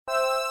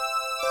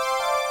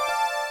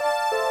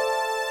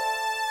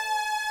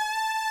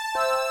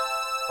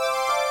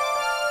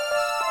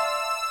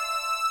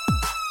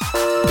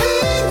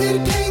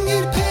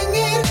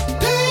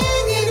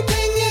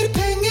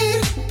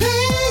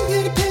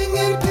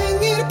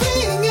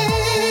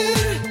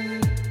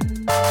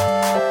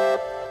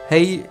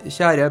Hei,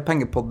 kjære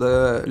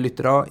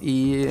Pengepod-lyttere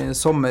i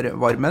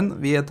sommervarmen.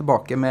 Vi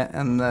tilbake med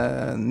en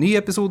ny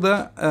episode.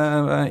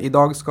 I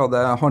dag skal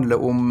det handle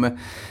om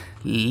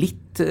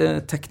litt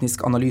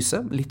teknisk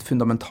analyse, litt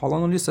fundamental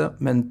analyse,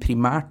 men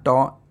primært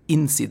da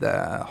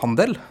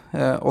innsidehandel,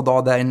 og da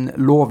den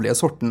lovlige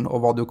sorten, og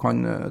hva du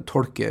kan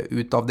tolke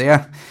ut av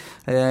det.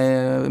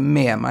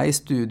 Med meg i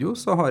studio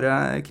så har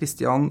jeg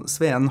Kristian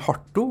Sveen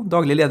Harto,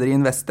 daglig leder i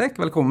Investec.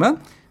 Velkommen.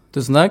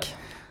 Tusen takk.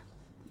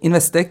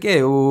 Investec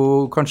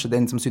jo kanskje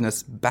den som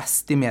synes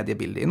best i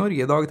mediebildet i Norge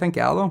i dag, tenker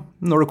jeg da,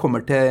 når det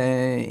kommer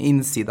til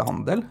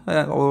innsidehandel.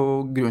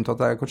 Og grunnen til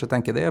at jeg kanskje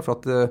tenker det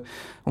for at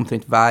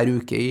omtrent hver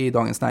uke i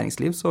Dagens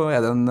Næringsliv så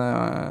det en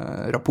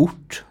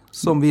rapport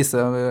som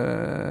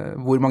viser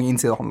hvor mange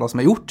innsidehandler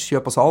som gjort,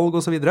 kjøp og salg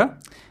og så videre.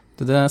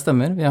 Det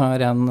stemmer. Vi har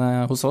en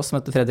hos oss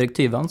som heter Fredrik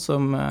Tyvan,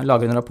 som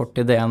lager en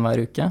rapport i DN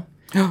hver uke.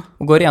 Ja.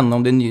 Og går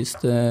gjennom de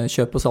nyeste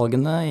kjøp og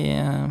salgene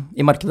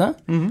i markedet,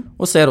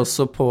 og ser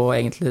også på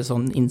egentlig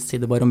sånn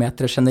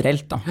innsidebarometer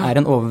generelt. Da.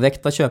 Det en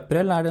overvekt av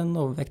kjøpere, eller det en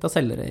overvekt av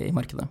selgere i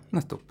markedet?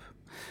 Nettopp.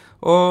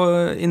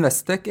 Og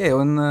Investec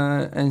jo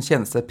en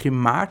tjeneste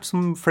primært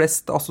som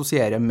flest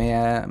assosierer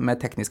med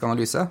teknisk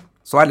analyse.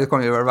 Så ærlig kan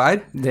vi vel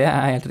være. Det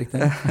helt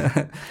riktig.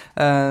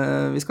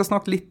 Vi skal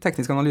snakke litt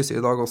teknisk analyse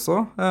i dag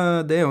også.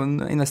 Det jo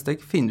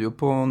Investec finner du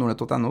på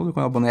nordnet.no. Du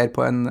kan abonnere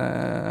på en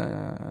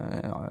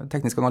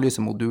teknisk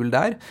analysemodul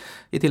der.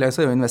 I tillegg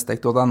så jo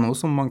investec.no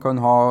som man kan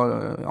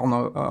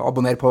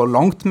abonnere på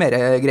langt mer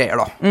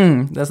greier da.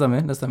 Det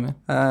stemmer.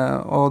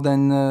 Og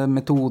den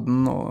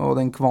metoden og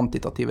den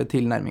kvantitative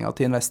tilnærmingen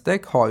til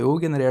Investec har jo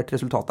generert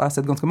resultater. Jeg har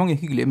sett ganske mange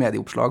hyggelige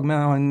medieoppslag med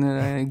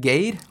han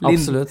Geir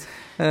Absolutt.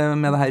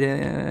 Med det her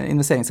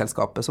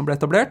investeringsselskapet som ble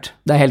etablert.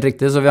 Det helt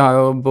riktig, så vi har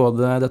jo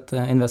både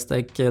dette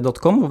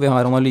investec.com, hvor vi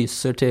har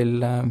analyser til,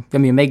 vi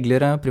har mye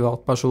meglere,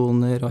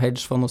 privatpersoner og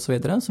hedgefond og så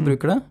videre, som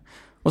bruker det.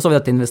 Og så har vi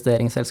dette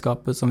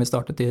investeringsselskapet som vi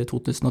startet i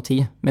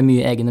 2010, med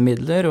mye egne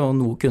midler og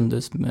noe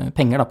kundes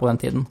penger da på den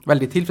tiden.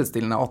 Veldig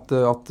tilfredsstillende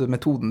at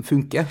metoden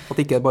funker, at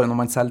det ikke bare når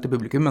man selger til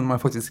publikum, men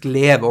man faktisk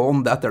lever og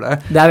ånder etter det.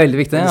 Det veldig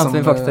viktig, at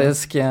vi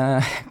faktisk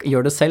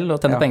gjør det selv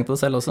og tjener penger på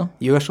det selv også.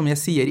 Gjør som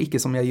jeg sier,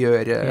 ikke som jeg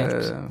gjør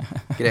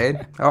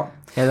greier. Ja.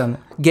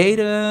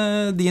 Geir,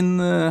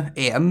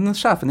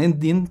 sjefen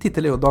din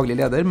titel jo daglig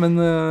leder, men...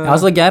 Ja,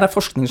 altså Geir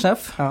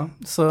forskningssjef,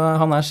 så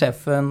han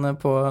sjefen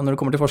på, når det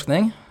kommer til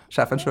forskning.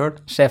 Sjefen selv.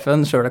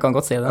 Sjefen selv, jeg kan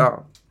godt si det. Ja.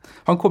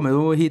 Han kommer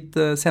jo hit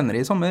senere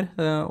i sommer,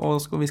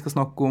 og vi skal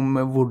snakke om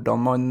hvordan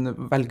man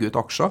velger ut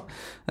aksjer,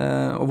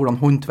 og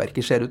hvordan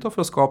håndverket ser ut da,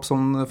 for å skape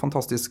sånn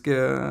fantastisk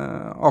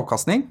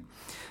avkastning.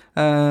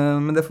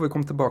 Men det får vi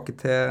komme tilbake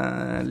til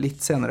litt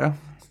senere.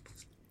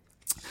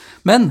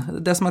 Men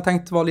det som jeg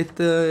tenkte var litt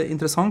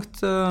interessant,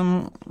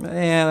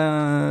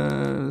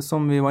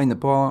 som vi var inne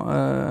på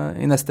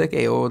i Investec,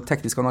 jo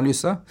teknisk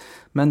analyse,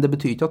 men det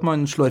betyr ikke at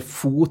man slår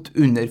fot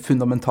under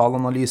fundamental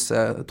analyse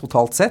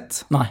totalt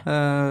sett. Nei.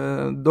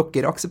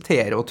 Dere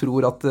aksepterer og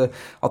tror at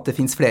det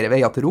finnes flere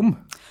veier til rom.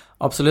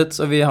 Absolutt,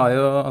 og vi har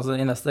jo, altså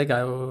Investec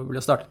ble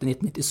startet i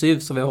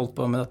 1997, så vi har holdt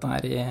på med dette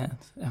her i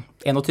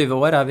 21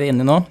 år, vi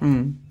inne i nå.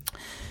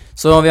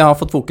 Så vi har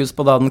fått fokus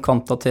på da den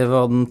kvantitative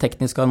og den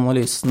tekniske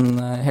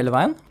analysen hele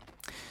veien.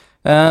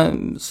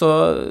 Så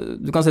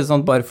du kan si det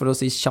sånn, bare for å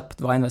si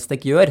kjapt hva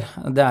Investec gjør,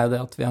 det jo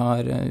det at vi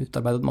har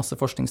utarbeidet masse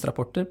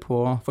forskningsrapporter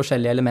på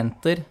forskjellige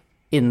elementer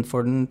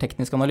innenfor den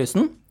tekniske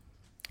analysen.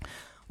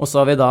 Og så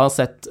har vi da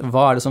sett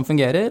hva det som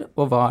fungerer,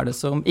 og hva det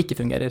som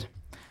ikke fungerer.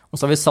 Og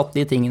så har vi satt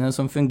de tingene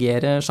som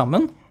fungerer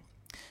sammen,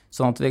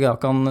 sånn at vi da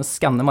kan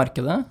skanne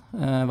markedet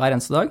hver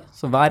eneste dag.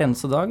 Så hver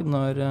eneste dag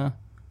når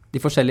de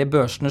forskjellige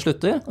børsene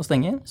slutter og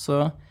stenger,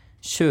 så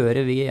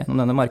kjører vi gjennom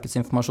denne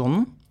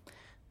markedsinformasjonen.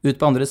 Ut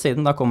på andre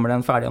siden, da kommer det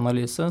en ferdig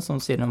analyse som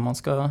sier om man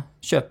skal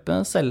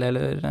kjøpe, selge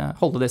eller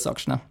holde disse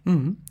aksjene.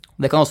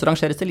 Det kan også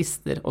rangeres til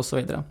lister og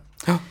så videre.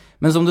 Ja.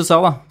 Men som du sa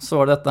da,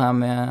 så var det dette her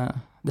med,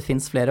 det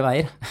finnes flere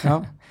veier. Ja.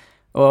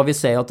 Og vi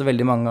ser jo at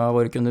veldig mange av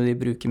våre kunder de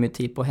bruker mye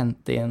tid på å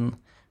hente inn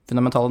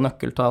fundamentale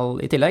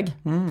nøkkeltall i tillegg.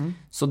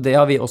 Så det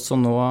har vi også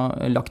nå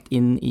lagt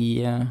inn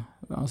i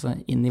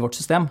vårt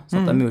system, så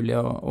at det mulig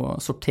å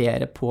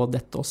sortere på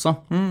dette også.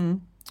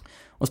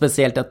 Og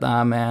spesielt dette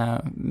her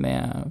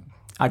med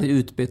det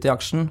utbytte i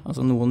aksjen?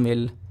 Altså noen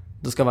vil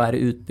det skal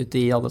være utbytte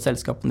i alle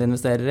selskapene de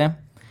investerer i.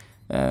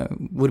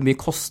 Hvor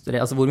mye koster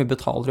det, altså hvor mye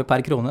betaler du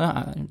per krone?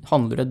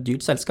 Handler det et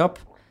dyrt selskap?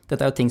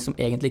 Dette jo ting som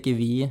egentlig ikke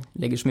vi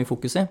legger så mye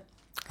fokus i.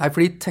 Nei,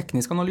 fordi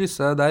teknisk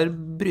analyse, der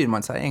bryr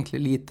man seg egentlig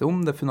lite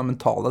om det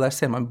fundamentale. Der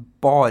ser man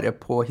bare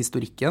på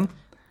historikken.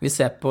 Vi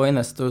ser på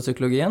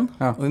investorpsykologien,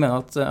 og vi mener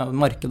at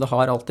markedet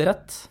har alltid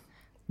rett.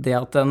 Det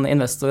at en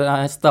investor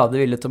stadig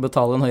villig til å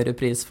betale en høyere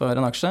pris for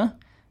en aksje,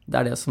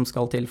 det det som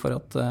skal til for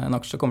at en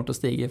aksje kommer til å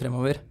stige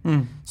fremover.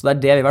 Så det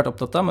det vi har vært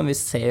opptatt av, men vi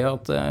ser jo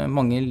at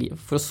mange,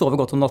 for å sove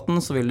godt om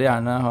natten, så vil de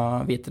gjerne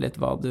vite litt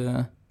hva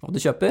du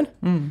kjøper,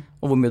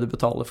 og hvor mye du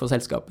betaler for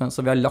selskapet.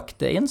 Så vi har lagt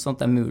det inn, sånn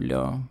at det mulig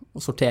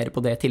å sortere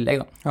på det i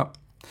tillegg. Da. Ja.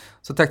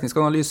 Så teknisk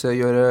analyse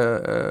gjør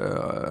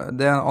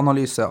det en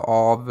analyse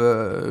av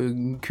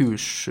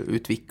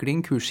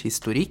kursutvikling,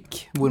 kurshistorikk,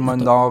 hvor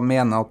man da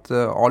mener at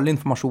all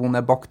informasjon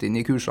bakt inn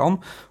i kursene,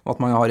 og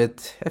at man har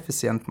et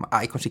effisient,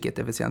 kanskje ikke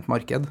et effisient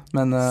marked,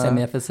 men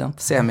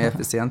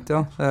semi-effisient,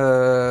 ja.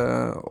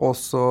 Og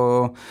så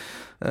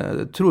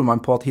tror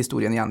man på at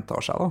historien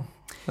gjentar seg da.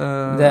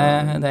 Det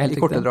er helt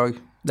i korte drag.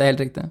 Det er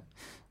helt riktig.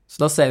 Så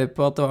da ser vi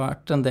på at det har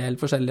vært en del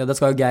forskjellige, og det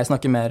skal jo Geir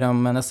snakke mer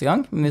om neste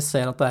gang, men vi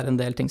ser at det er en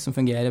del ting som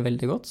fungerer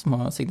veldig godt, som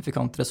har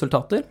signifikante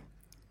resultater.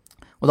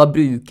 Og da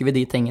bruker vi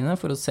de tingene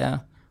for å se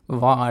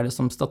hva er det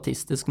som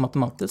statistisk og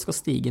matematisk skal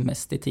stige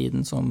mest i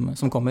tiden som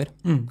kommer.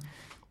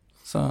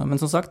 Men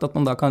som sagt, at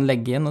man da kan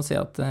legge inn og si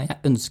at jeg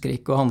ønsker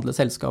ikke å handle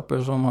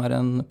selskaper som har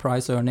en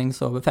price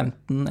earnings over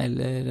 15,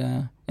 eller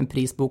en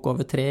prisbok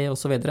over 3, og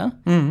så videre.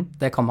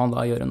 Det kan man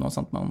da gjøre nå,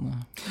 sant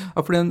man...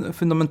 Ja, fordi en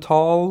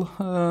fundamental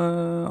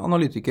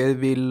analytiker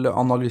vil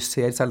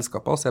analysere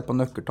selskaper, se på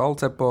nøkkeltall,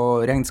 se på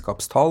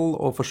regnskapstall,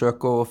 og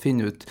forsøke å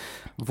finne ut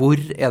hvor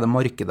er det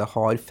markedet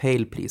har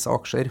feilpriset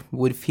aksjer,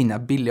 hvor finner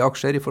jeg billige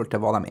aksjer i forhold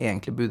til hva de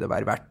egentlig burde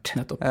være verdt.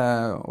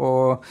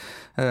 Og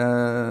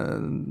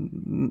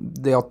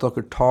det at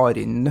dere tar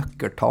inn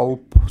nøkkeltall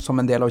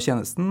som en del av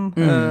tjenesten,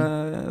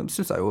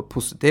 synes jeg jo er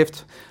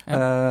positivt.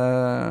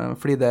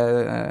 Fordi det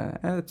er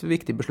et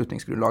viktig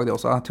beslutningsgrunnlag det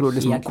også. Jeg tror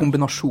liksom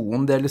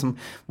kombinasjonen, det er liksom,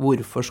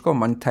 hvorfor skal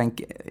man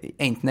tenke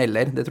enten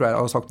eller? Det tror jeg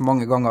har sagt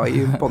mange ganger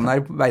på den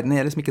her verden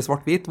er liksom ikke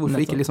svart-hvit.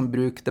 Hvorfor ikke liksom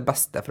bruke det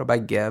beste fra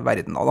begge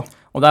verdener da?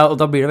 Og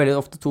da blir det veldig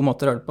ofte to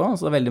måter å gjøre det på.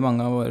 Så det er veldig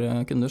mange av våre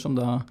kunder som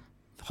da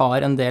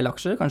har en del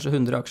aksjer, kanskje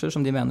 100 aksjer,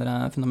 som de mener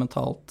er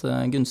fundamentalt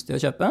gunstig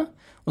å kjøpe,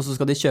 og så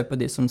skal de kjøpe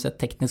de som ser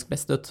teknisk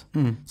best ut.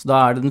 Så da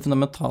er det den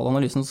fundamentale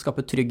analysen som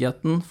skaper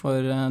tryggheten for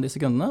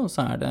disse kundene, og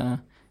så er det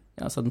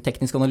den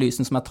tekniske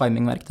analysen som er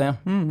timingverktøyet.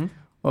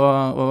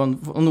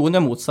 Og noen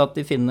gjør motsatt,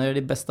 de finner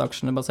de beste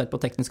aksjene basert på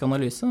teknisk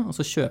analyse, og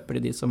så kjøper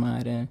de som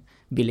er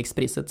billigst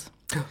priset.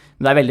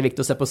 Men det er veldig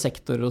viktig å se på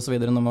sektorer og så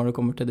videre når det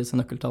kommer til disse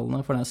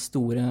nøkkeltallene, for det er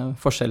store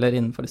forskjeller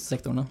innenfor disse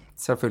sektorene.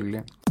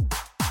 Selvfølgelig.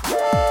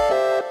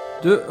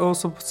 Og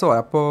så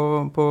jeg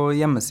på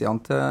hjemmesiden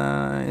til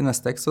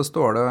Investex, så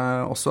står det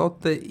også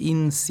at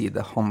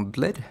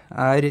innsidehandler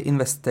er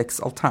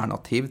Investex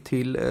alternativ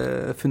til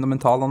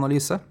fundamental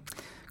analyse.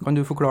 Kan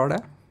du forklare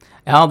det?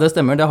 Ja, det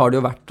stemmer. Det har det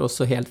jo vært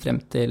også helt frem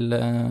til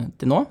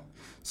nå.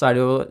 Så er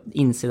det jo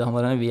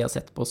innsidehandlere vi har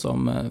sett på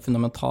som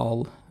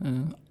fundamental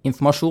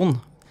informasjon.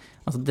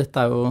 Altså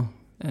dette er jo...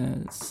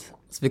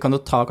 Så vi kan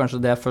jo ta kanskje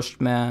det først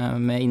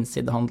med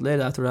innsidehandler.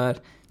 Jeg tror det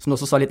er, som du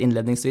også sa litt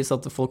innledningsvis,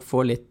 at folk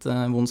får litt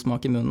vond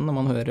smak i munnen når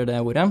man hører det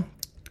ordet.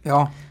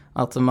 Ja.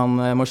 At man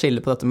må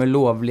skille på dette med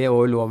lovlig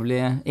og ulovlig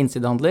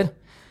innsidehandler.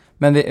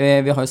 Men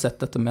vi har jo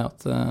sett dette med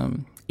at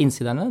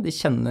innsiderne, de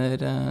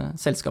kjenner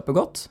selskapet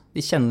godt,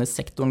 de kjenner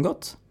sektoren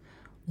godt,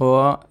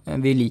 og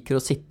vi liker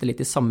å sitte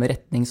litt i samme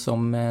retning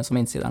som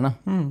innsiderne.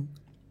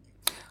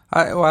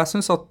 Og jeg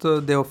synes at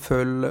det å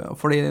følge,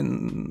 fordi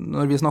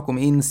når vi snakker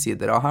om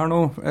innsidere her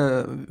nå,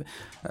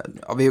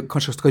 vi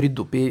kanskje skal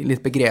rydde opp i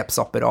litt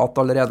begrepsapparat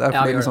allerede,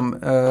 fordi liksom,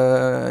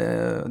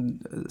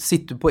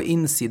 sitter du på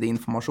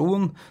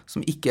innsideinformasjon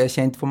som ikke er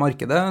kjent for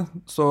markedet,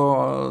 så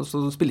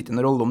spiller det ikke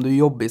en rolle om du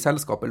jobber i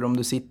selskap, eller om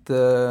du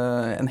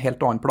sitter en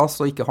helt annen plass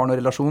og ikke har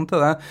noen relasjon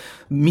til det.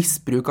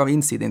 Misbruk av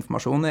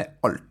innsideinformasjon er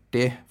alltid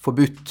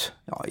forbudt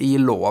i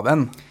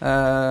loven.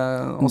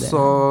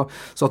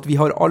 Så at vi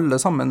har alle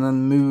sammen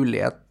en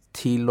mulighet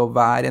til å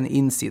være en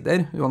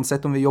innsider,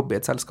 uansett om vi jobber i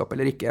et selskap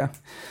eller ikke.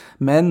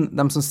 Men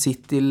de som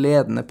sitter i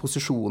ledende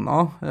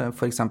posisjoner,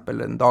 for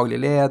eksempel en daglig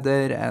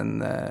leder,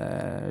 en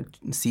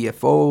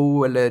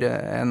CFO, eller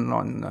en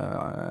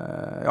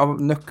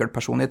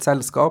nøkkelperson i et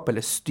selskap,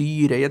 eller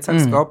styre i et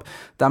selskap,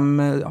 de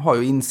har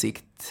jo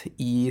innsikt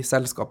i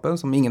selskapet,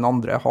 som ingen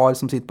andre har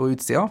som sitter på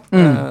utsida.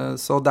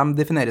 Så de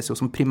defineres jo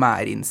som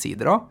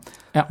primærinnsidere,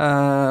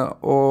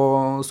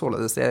 og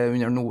således er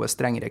under noe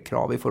strengere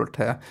krav i forhold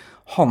til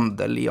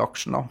handel i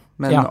aksjene.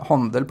 Men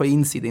handel på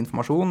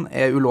innsideinformasjon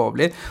er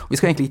ulovlig. Og vi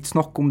skal egentlig ikke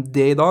snakke om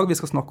det i dag, vi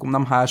skal snakke om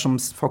de her som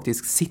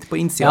faktisk sitter på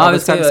innsida av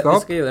et selskap. Ja,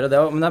 vi skal gjøre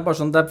det, men det er bare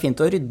sånn, det er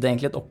fint å rydde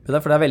egentlig litt opp i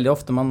det, for det er veldig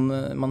ofte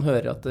man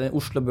hører at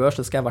Oslo Børs,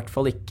 det skal jeg i hvert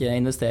fall ikke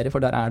investere i,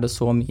 for der er det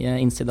så mye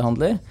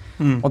innsidehandler.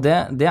 Og det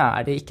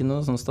er det ikke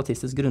noe sånn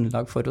statistisk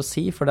grunnlag for å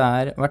si, for det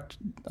har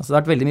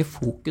vært veldig mye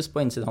fokus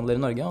på innsidehandler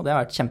i Norge, og det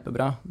har vært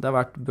kjempebra. Det har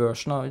vært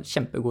børsen og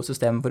kjempegode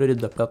systemer for å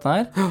rydde opp i dette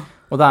her.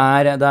 Og det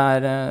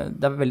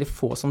er veldig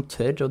få som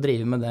tør å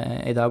drive med det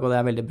i dag, og det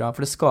er veldig bra,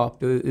 for det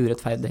skaper jo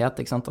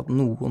urettferdighet, ikke sant? At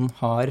noen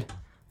har,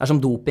 det er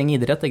som doping i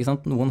idrett, ikke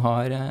sant? Noen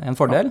har en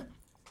fordel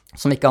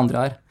som ikke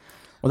andre har.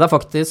 Og det er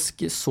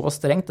faktisk så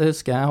strengt, det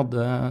husker jeg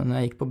hadde, når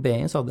jeg gikk på BI,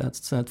 så hadde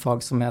jeg et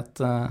fag som het,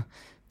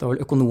 det var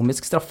vel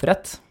økonomisk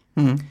strafferett.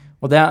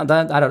 Og der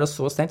er det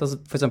så strengt, altså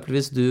for eksempel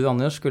hvis du,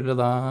 Anders, skulle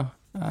da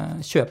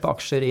kjøpe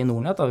aksjer i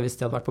Nordnet, hvis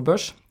de hadde vært på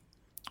børs,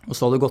 og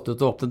så hadde du gått ut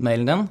og åpnet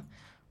mailen din,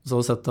 så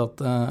hadde du sett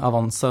at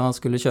Avanza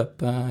skulle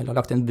kjøpe, eller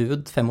lagt inn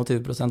bud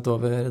 25%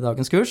 over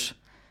dagens kurs,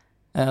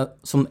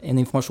 som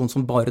en informasjon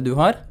som bare du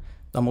har.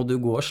 da må du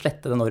gå og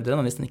slette den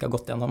ordren hvis den ikke har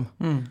gått gjennom.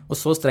 Og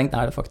så strengt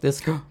det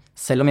faktisk.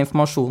 Selv om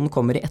informasjonen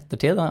kommer i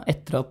ettertid, da,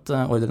 etter at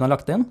ordren er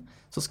lagt inn,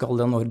 så skal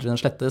den ordren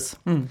slettes.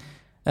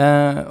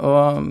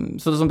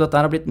 Så dette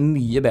har blitt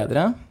mye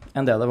bedre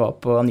enn det var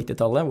på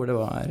 90-tallet, hvor det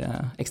var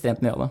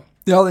ekstremt mye av det.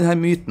 Ja, denne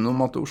myten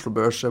om at Oslo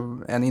Børs er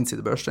en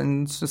innsidebørs,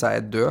 den synes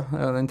jeg er død.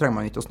 Den trenger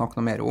man ikke å snakke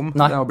noe mer om.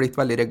 Nei. Det har blitt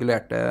veldig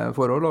regulerte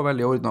forhold og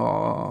veldig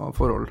ordnet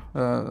forhold.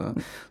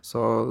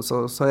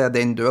 Så er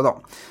den død, da.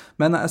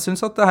 Men jeg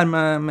synes at det her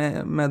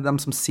med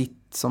dem som sitter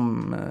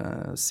som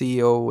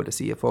CEO eller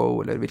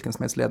CFO eller hvilken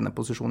som helst ledende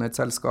posisjon i et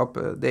selskap,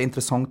 det er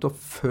interessant å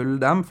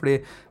følge dem,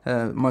 fordi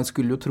man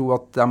skulle jo tro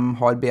at de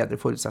har bedre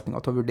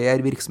forutsetninger til å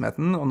vurdere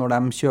virksomheten, og når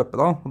de kjøper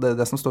da, og det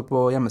er det som står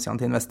på hjemmesiden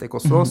til Investec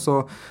også,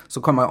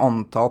 så kan man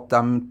anta at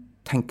de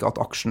tenker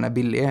at aksjen er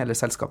billig, eller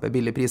selskapet er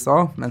billig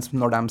priser, mens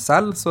når de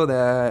selger, så er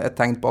det et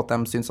tegn på at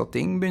de synes at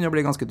ting begynner å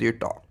bli ganske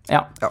dyrt da.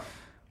 Ja.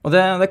 Og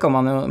det kan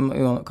man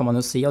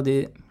jo si, og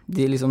de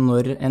liksom,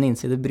 når en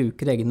innsider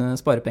bruker egne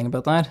sparepenger på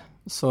dette her,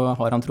 så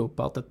har han tro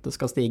på at dette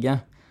skal stige.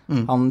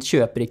 Han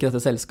kjøper ikke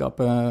dette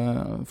selskapet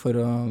for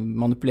å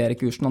manipulere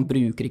kursen, han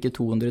bruker ikke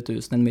 200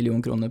 000, 1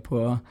 million kroner på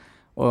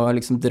å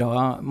liksom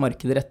dra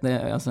markedet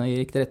i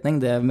riktig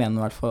retning. Det mener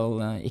i hvert fall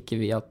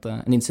ikke vi at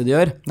en innsider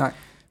gjør. Nei.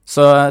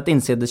 Så et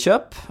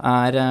innsidekjøp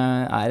er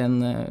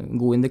en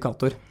god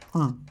indikator.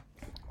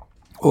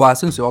 Og jeg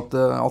synes jo at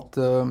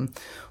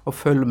å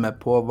følge med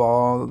på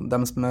hva de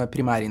som er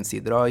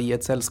primærinnsidere i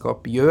et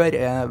selskap gjør,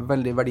 er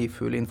veldig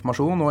verdifull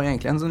informasjon, og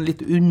egentlig en sånn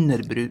litt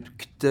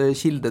underbrukt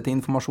kilde til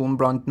informasjon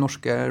blant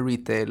norske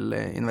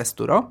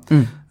retail-investorer.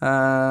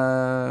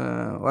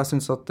 Og jeg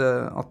synes at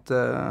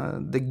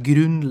det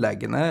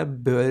grunnleggende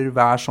bør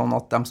være sånn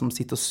at de som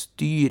sitter og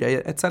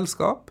styrer et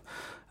selskap,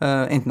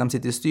 enten de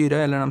sitter i styret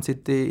eller de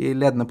sitter i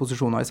ledende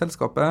posisjoner i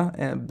selskapet,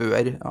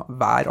 bør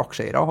være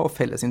aksjeeiere og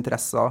felles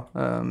interesser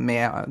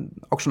med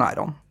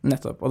aksjonærene.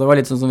 Nettopp, og det var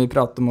litt sånn som vi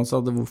pratet om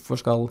også, at hvorfor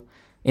skal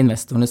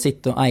investorene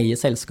sitte og eie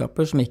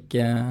selskaper som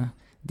ikke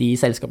de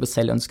selskapet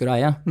selv ønsker å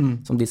eie,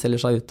 som de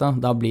selger seg ut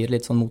av. Da blir det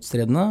litt sånn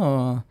motstridende,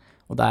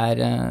 og det er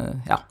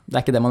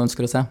ikke det man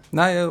ønsker å se.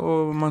 Nei,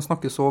 og man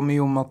snakker så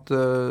mye om at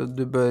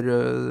du bør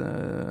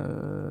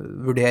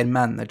vurdere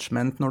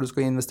management når du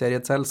skal investere i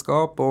et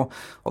selskap, og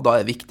da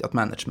er det viktig at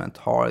management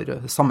har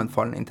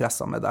sammenfallende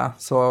interesser med deg.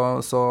 Så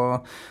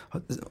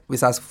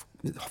hvis jeg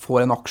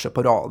får en aksje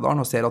på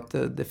radaren og ser at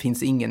det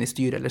finnes ingen i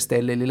styret eller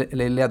stell eller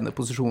ledende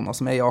posisjoner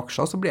som eier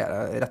aksjer, så blir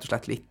jeg rett og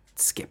slett litt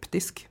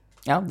skeptisk.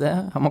 Ja, det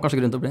har man kanskje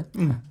grunn til å bli.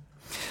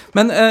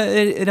 Men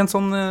rent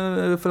sånn,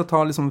 for å ta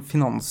liksom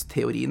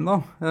finansteorien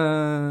da,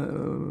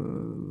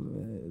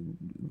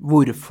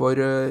 hvorfor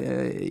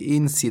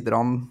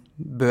innsiderne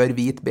bør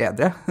vite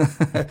bedre,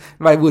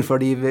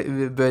 hvorfor de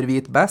bør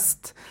vite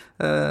best,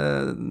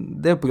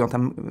 det er på grunn av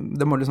at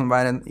det må liksom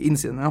være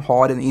innsiderne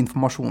har en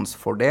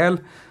informasjonsfordel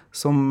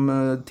som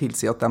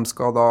tilsier at de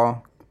skal da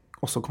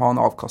også ha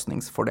en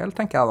avkastningsfordel,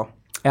 tenker jeg da.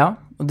 Ja,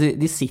 og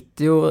de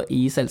sitter jo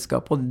i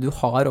selskapet, og du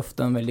har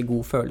ofte en veldig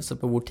god følelse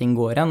på hvor ting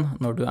går hen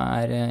når du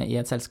er i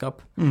et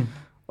selskap.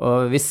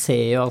 Og vi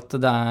ser jo at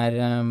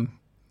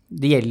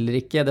det gjelder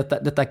ikke, dette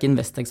er ikke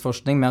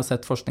Investex-forskning, men jeg har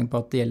sett forskning på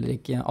at det gjelder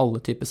ikke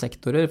alle typer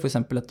sektorer. For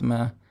eksempel dette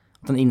med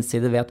at en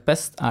innside vet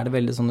best, er det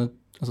veldig sånne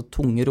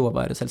tunge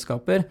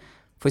råvareselskaper.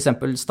 For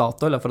eksempel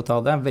Statoil, for å ta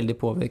det, er veldig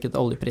påvirket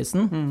av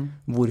oljeprisen.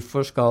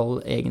 Hvorfor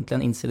skal egentlig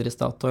en innsider i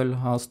Statoil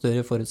ha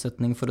større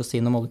forutsetning for å si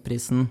noe om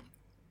oljeprisen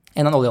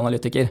enn en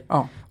oljeanalytiker?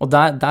 Og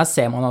der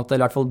ser man at i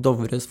hvert fall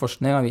Dovres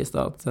forskning har vist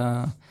at,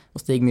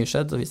 og Stig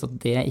Myrseth har vist at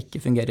det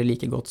ikke fungerer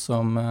like godt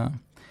som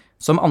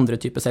andre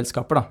typer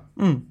selskaper da.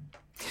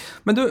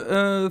 Men du,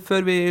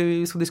 før vi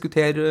skal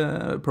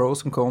diskutere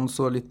pros and cons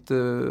og litt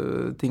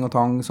ting og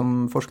tang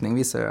som forskning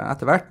viser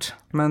etter hvert,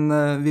 men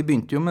vi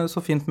begynte jo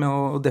så fint med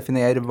å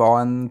definere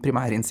hva en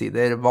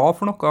primærinnsider var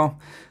for noe,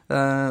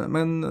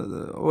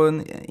 og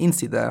en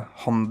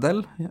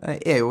innsidehandel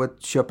er jo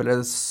et kjøp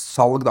eller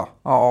salg da,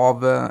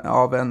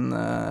 av en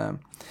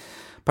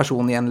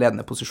person i en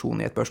ledende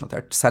posisjon i et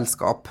børsnotert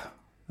selskap.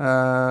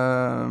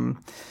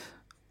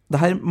 Det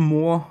her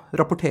må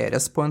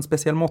rapporteres på en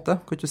spesiell måte.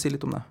 Kan du si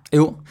litt om det?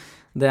 Jo,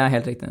 det er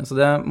helt riktig. Så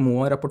det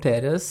må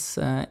rapporteres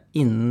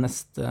innen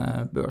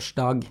neste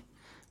børsdag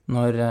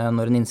når en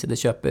innside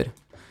kjøper.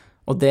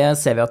 Og det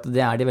ser vi at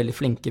det er de veldig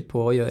flinke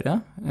på å gjøre.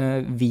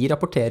 Vi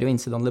rapporterer jo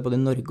innsidehandler både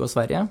i Norge og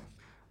Sverige,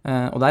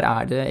 og der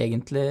er det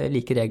egentlig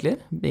like regler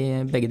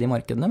i begge de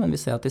markedene, men vi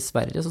ser at i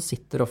Sverige så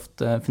sitter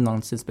ofte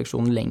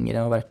Finansinspeksjonen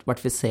lenger og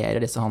vertifiserer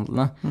disse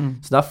handlene.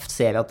 Så da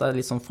ser vi at det er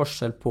litt sånn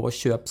forskjell på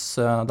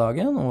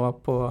kjøpsdagen og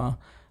på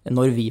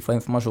når vi får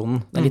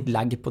informasjonen. Det er litt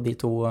lag på de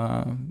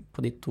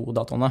to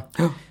datoene.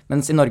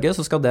 Mens i Norge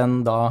så skal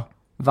den da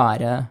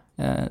være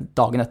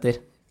dagen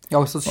etter. Ja,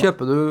 så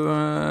kjøper du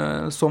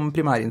som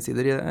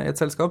primærinnsider i et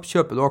selskap,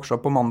 kjøper du aksjer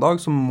på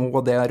mandag, så må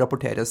det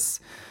rapporteres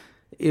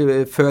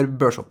før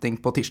børsåpning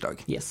på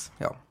tirsdag. Yes.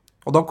 Ja.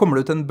 Og da kommer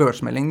du til en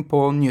børsmelding på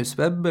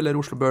Newsweb eller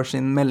Oslo Børs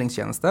sin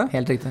meldingstjeneste.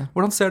 Helt riktig.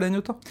 Hvordan ser den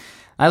ut da?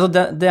 Altså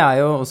det er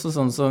jo også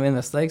sånn som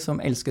Investex som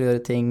elsker å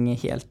gjøre ting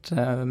helt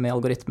med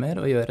algoritmer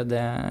og gjøre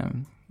det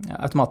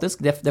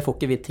automatisk, det får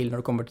ikke vi til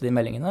når det kommer til de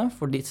meldingene,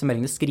 for disse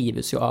meldingene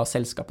skrives jo av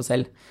selskapet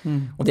selv.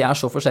 Og de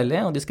så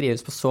forskjellige, og de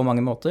skrives på så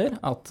mange måter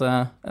at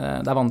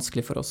det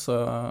vanskelig for oss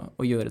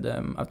å gjøre det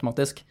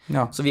automatisk.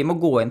 Ja. Så vi må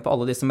gå inn på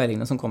alle disse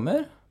meldingene som kommer,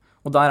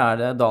 og der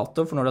det dato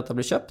for når dette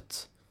blir kjøpt,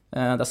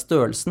 det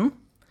størrelsen,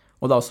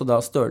 og det også da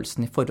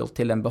størrelsen i forhold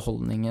til den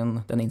beholdningen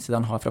den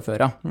insideren har fra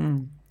før av.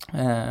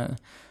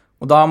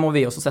 Og da må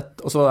vi også sette,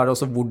 og så det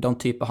også hvordan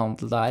type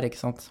handel det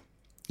ikke sant?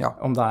 Ja.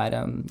 Om det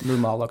en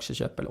normal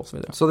aksjekjøp eller og så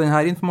videre. Så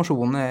denne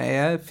informasjonen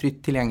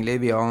fritt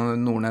tilgjengelig via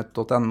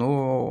nordnett.no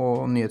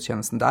og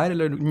nyhetstjenesten der,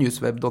 eller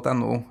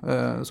newsweb.no,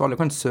 så alle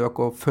kan søke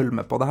og følge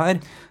med på det her.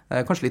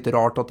 Kanskje litt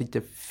rart at det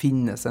ikke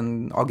finnes en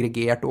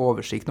aggregert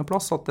oversikt noen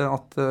plass,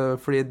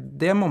 fordi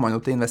det må man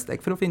jo til Investec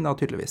for å finne,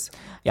 tydeligvis.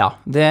 Ja,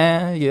 det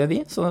gjør vi,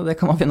 så det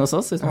kan man finne hos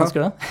oss hvis man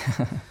ønsker det.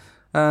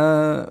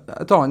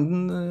 Et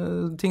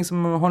annet ting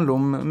som handler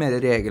om mer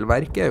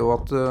regelverk jo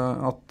at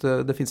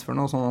det finnes for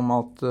noe sånn om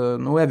at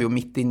nå vi jo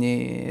midt inne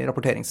i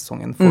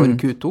rapporteringssesongen for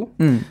Q2.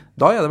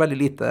 Da det veldig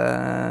lite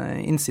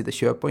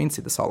innsidekjøp og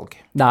innsidesalg.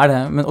 Det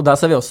det, og der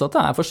ser vi også at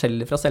det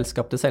forskjellig fra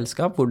selskap til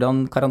selskap,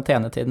 hvordan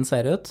karantenetiden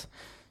ser ut.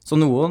 Så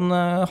noen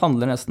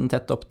handler nesten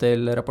tett opp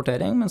til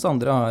rapportering, mens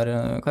andre har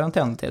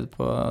karantenetid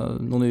på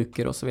noen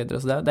uker og så videre.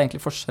 Så det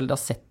egentlig forskjell, da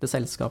setter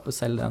selskapet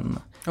selv den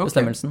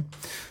bestemmelsen.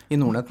 I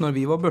Nordnett, når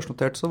vi var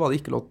børsnotert, så var det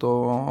ikke lov til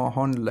å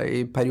handle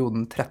i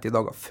perioden 30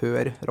 dager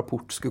før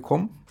rapport skulle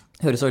komme.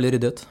 Høres veldig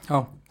ryddig ut.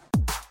 Ja.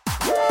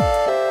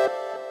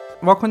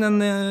 Hva kan en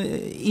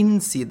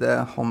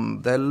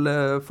innsidehandel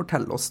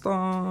fortelle oss da,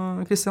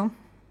 Kristian?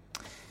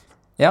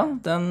 Ja,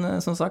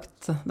 som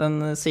sagt,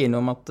 den sier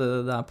noe om at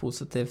det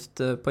positivt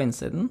på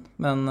innsiden,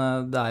 men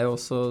det jo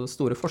også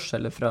store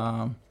forskjeller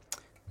fra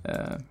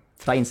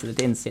innside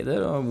til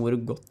innsider, og hvor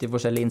godt de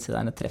forskjellige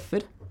innsiderne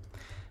treffer.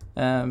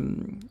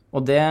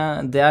 Og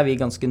det vi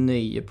ganske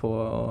nøye på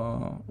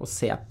å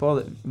se på.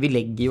 Vi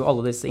legger jo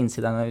alle disse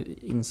innsiderne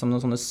inn som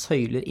noen sånne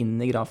søyler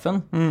inn i grafen,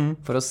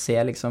 for å se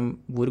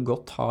liksom hvor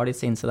godt har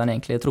disse innsiderne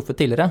egentlig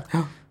truffet tidligere.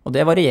 Ja. Og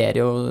det varierer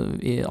jo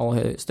i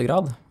aller høyeste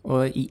grad,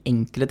 og i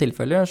enkle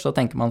tilfeller så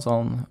tenker man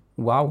sånn,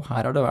 wow,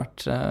 her har det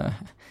vært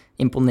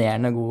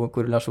imponerende god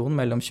korrelasjon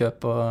mellom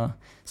kjøp og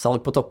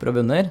salg på topper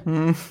og bunner,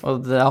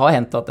 og det har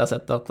hendt at jeg har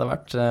sett at det har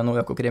vært noe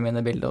økokrim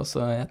inne i bildet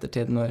også i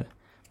ettertid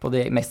på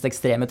de mest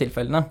ekstreme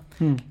tilfellene.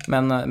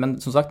 Men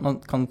som sagt,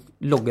 man kan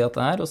logge dette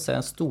her og se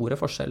store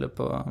forskjeller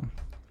på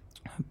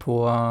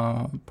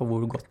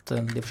hvor godt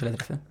de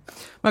forskjellige treffer.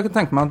 Men jeg kan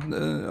tenke meg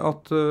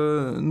at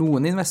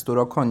noen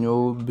investorer kan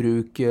jo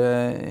bruke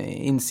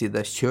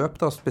innsidekjøp,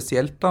 da,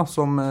 spesielt da,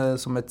 som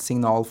et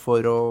signal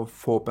for å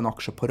få opp en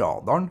aksje på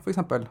radaren, for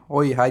eksempel.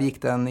 Oi, her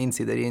gikk det en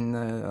innsider inn,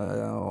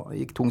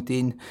 gikk tungt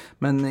inn,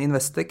 men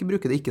Investec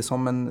bruker det ikke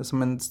som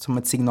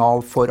et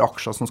signal for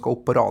aksjer som skal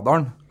opp på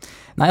radaren.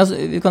 Nei, altså,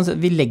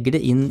 vi legger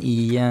det inn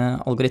i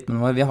algoritmen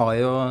vår. Vi har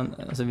jo,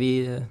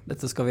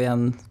 dette skal vi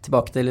igjen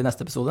tilbake til i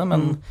neste episode,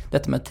 men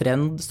dette med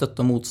trend,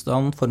 støtte og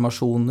motstand,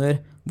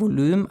 formasjoner,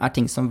 volum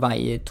ting som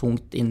veier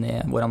tungt inn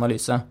i vår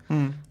analyse.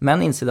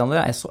 Men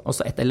innsidehandler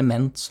også et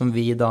element som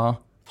vi da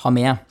har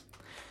med.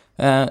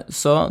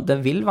 Så det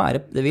vil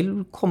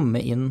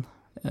komme inn,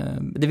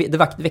 det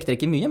vekter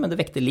ikke mye, men det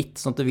vekter litt,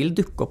 sånn at det vil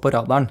dukke opp på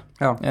radaren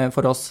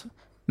for oss.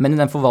 Men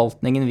i den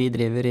forvaltningen vi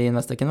driver i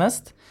Investec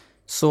Invest,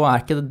 så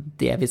ikke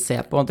det vi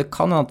ser på. Det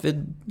kan hende at vi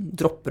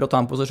dropper å ta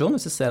en posisjon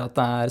hvis vi ser at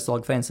det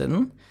salg fra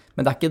innsiden,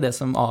 men det ikke det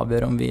som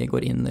avgjør om vi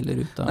går inn eller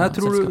ut av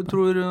selskapet. Jeg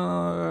tror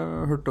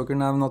hørte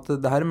dere nevne at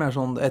det her mer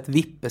sånn et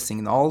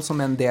vippesignal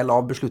som en del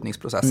av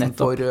beslutningsprosessen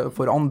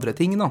for andre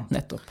ting da.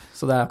 Nettopp,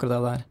 så det akkurat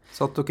det der.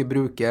 Så at dere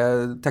bruker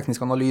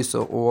teknisk analyse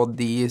og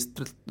de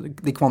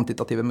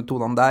kvantitative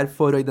metodene der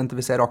for å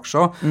identifisere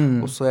aksjer,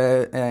 og så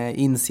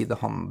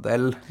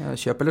innsidehandel,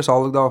 kjøp eller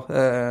salg da,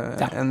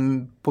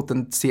 en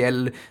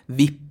potensiell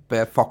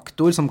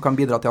vippefaktor som kan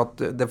bidra til at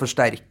det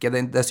forsterker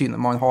det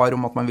synet man har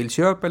om at man vil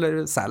kjøpe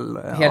eller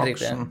selge aksjen. Helt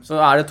riktig. Så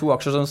det to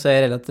aksjer som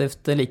ser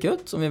relativt like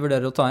ut, som vi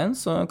vurderer å ta inn,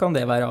 så kan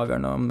det være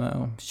avgjørende om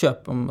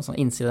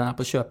innsiden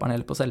på kjøperen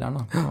eller på selgeren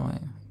da.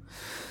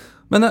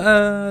 Men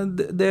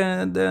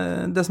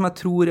det som jeg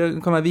tror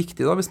kan være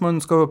viktig da, hvis man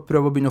skal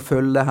prøve å begynne å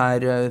følge det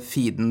her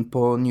feeden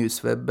på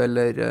Newsweb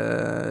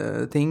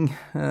eller ting,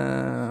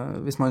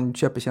 hvis man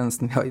kjøper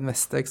tjenesten via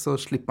Investec, så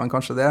slipper man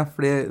kanskje det,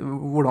 fordi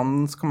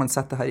hvordan skal man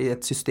sette det her i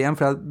et system?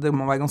 For det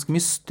må være ganske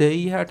mye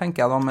støy her,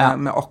 tenker jeg da,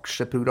 med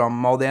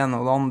aksjeprogrammer og det ene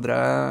og det andre.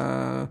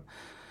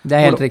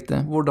 Det helt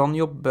riktig. Hvordan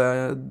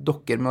jobber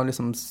dere med å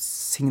liksom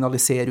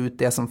signalisere ut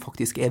det som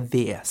faktisk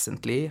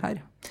vesentlig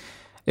her?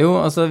 Jo,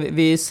 altså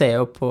vi ser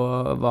jo på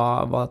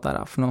hva dette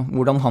for noe.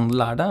 Hvordan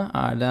handel det?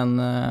 Er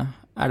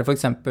det for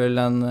eksempel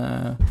en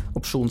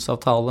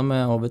opsjonsavtale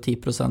med over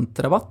 10%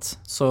 rabatt,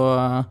 så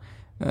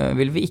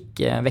vil vi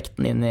ikke vekte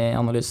den inn i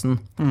analysen.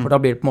 For da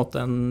blir det på en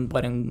måte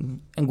bare en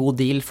god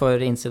deal for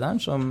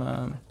innsideren som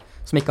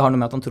ikke har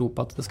noe med at han tror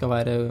på at det skal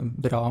være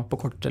bra på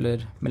kort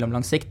eller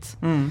mellomlang sikt.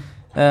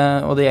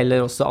 Og det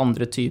gjelder også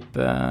andre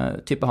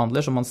type handler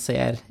som man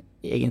ser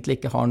egentlig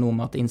ikke har noe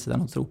med at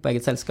innsideren har tro på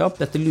eget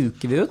selskap. Dette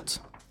luker vi ut.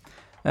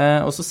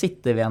 Og så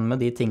sitter vi igjen med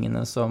de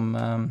tingene som,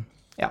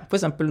 for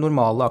eksempel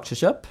normale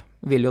aksjekjøp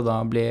vil jo da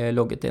bli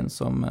logget inn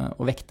som,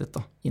 og vektet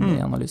da, inn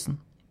i analysen.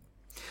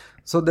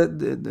 Så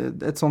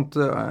et sånt,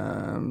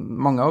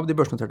 mange av de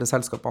børsnoterte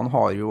selskapene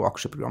har jo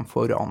aksjeprogram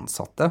for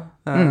ansatte.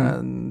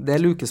 Det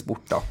lukes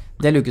bort da.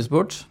 Det lukes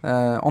bort.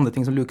 Andre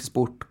ting som lukes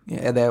bort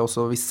det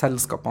også hvis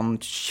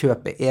selskapene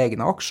kjøper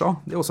egne aksjer.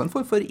 Det også en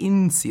form for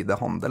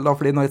innsidehandel da,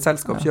 fordi når et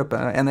selskap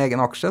kjøper en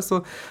egen aksje,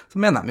 så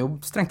mener de jo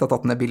strengt tatt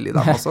at den billig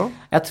da også.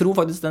 Jeg tror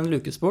faktisk den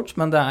lukes bort,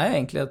 men det jo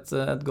egentlig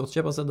et godt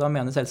kjøp. Altså, da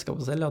mener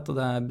selskapet selv at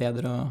det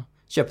bedre å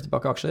kjøpe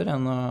tilbake aksjer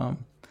enn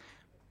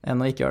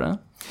å ikke gjøre det.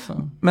 Så.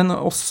 Men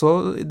også,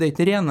 det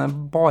ikke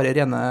bare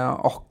rene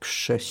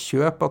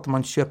aksjekjøp, at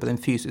man kjøper den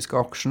fysiske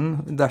aksjen,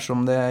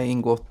 dersom det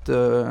inngått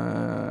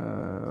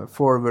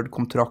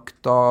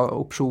forward-kontrakter,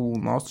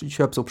 opsjoner,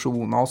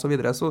 kjøpsopsjoner og så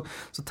videre, så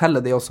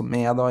teller de også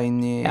med da inn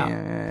i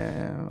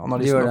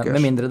analysen de gjør det,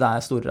 med mindre det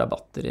store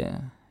rabatter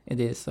i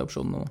disse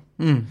opsjonene.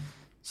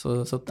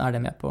 Så det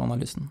med på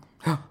analysen.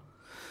 Ja.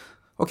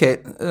 Ok,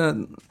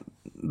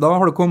 da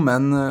har det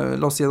kommet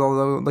la oss si da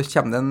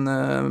kommer det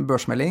en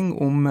børsmelding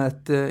om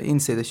et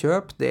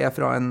innsidekjøp. Det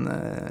fra en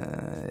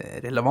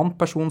relevant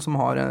person som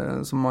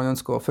man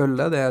ønsker å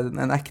følge. Det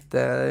en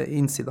ekte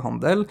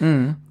innsidehandel.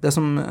 Det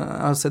som jeg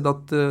har sett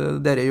at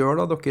dere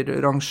gjør da, dere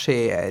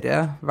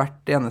rangerer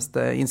hvert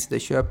eneste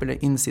innsidekjøp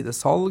eller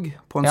innsidesalg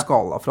på en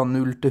skala fra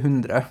 0 til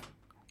 100.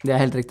 Det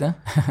helt riktig.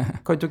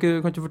 Kan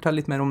du fortelle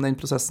litt mer om den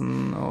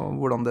prosessen og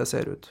hvordan det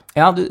ser ut?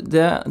 Ja,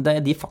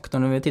 de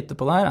faktorene vi titter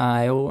på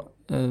der jo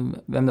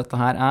hvem dette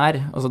her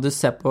Altså du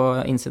ser på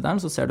innsideren,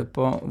 så ser du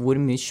på hvor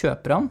mye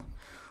kjøper han,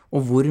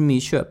 og hvor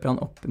mye kjøper han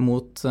opp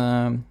mot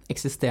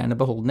eksisterende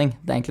beholdning.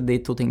 Det egentlig de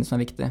to tingene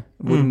som viktige.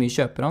 Hvor mye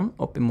kjøper han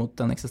opp mot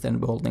den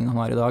eksisterende beholdningen han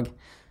har i dag.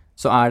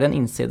 Så det en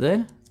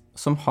innsider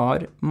som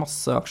har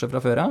masse aksjer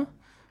fra før av,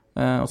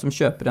 og som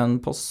kjøper en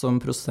post som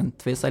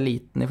prosentvis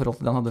liten i forhold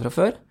til det han hadde fra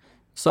før,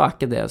 så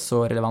ikke det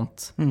så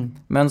relevant.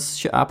 Mens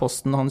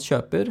posten han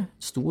kjøper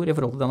stor i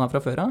forhold til den han har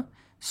fra før av,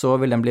 så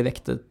vil den bli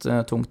vektet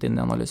tungt inn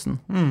i analysen.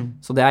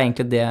 Så det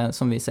egentlig det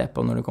som vi ser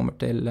på når det kommer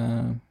til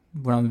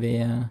hvordan vi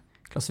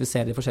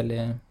klassifiserer de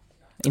forskjellige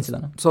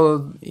innsiderne. Så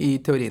i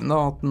teorien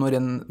da, at når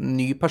en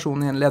ny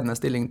person i en ledende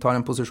stilling tar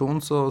en posisjon,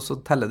 så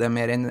teller det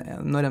mer enn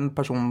når en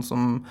person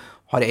som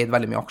har eid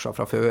veldig mye aksjer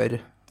fra før?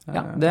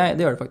 Ja,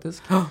 det gjør det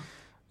faktisk.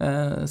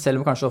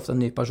 Selv om kanskje ofte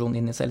en ny person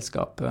inn i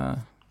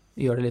selskapet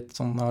gjør det litt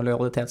sånn av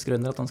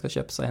lojalitetsgrunner at han skal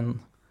kjøpe seg inn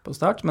på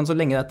start, men så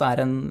lenge dette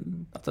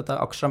at dette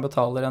aksjer han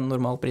betaler en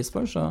normal pris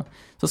for,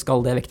 så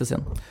skal det vektes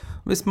inn.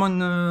 Hvis man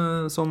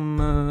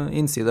som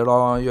innsider da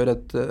gjør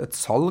et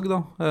salg da,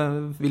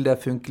 vil det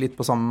funke litt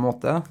på samme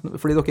måte?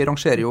 Fordi dere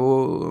rangerer jo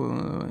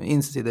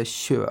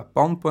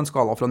innsidekjøpene på en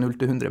skala fra 0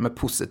 til 100 med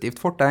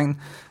positivt fortegn,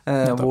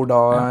 hvor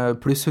da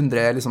pluss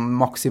 100 liksom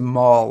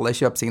maksimale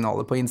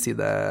kjøpsignaler på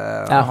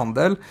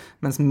innsidehandel,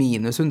 mens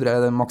minus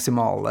 100 det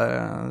maksimale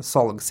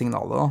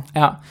salgssignalet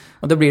da. Ja,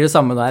 og det blir det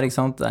samme der,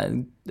 ikke sant?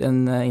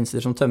 En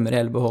innsider som tømmer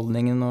hele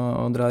beholdningen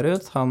og drar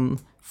ut, han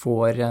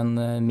får en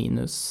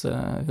minus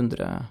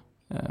 100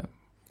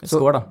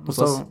 score da.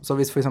 Så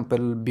hvis for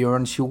eksempel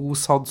Bjørn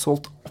Kjos hadde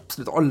solgt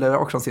absolutt alle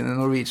aksjene sine i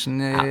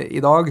Norwegian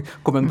i dag,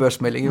 kom en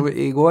børsmelding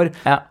i går,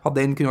 hadde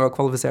den kunne være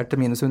kvalifisert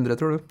til minus 100,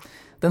 tror du?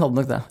 Den hadde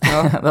nok det.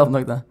 Ja. Den hadde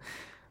nok det.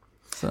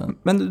 Så.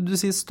 Men du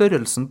sier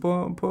størrelsen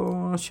på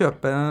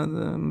kjøpet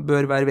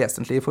bør være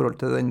vesentlig i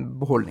forhold til den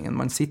beholdningen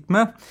man sitter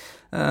med.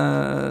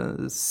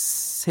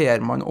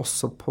 Ser man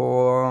også på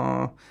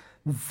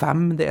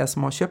hvem det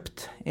som har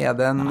kjøpt?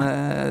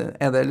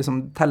 Det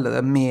liksom, teller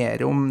det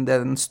mer om det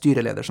en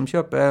styreleder som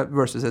kjøper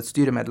versus et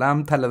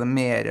styremedlem? Teller det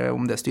mer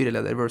om det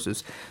styreleder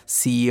versus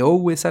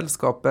CEO i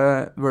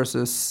selskapet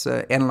versus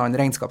en eller annen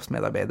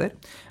regnskapsmedarbeider?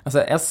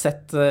 Altså, jeg har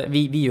sett,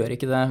 vi gjør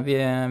ikke det. Vi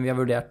har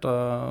vurdert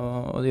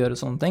å gjøre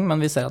sånne ting, men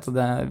vi ser at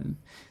det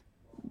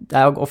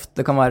jo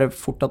ofte, det kan være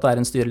fort at det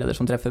en styreleder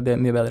som treffer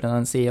mye bedre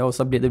enn en CEO,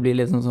 så det blir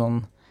litt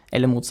sånn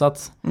eller motsatt.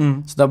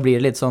 Så da blir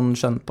det litt sånn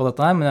skjønt på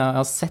dette her, men jeg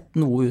har sett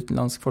noe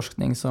utenlandsk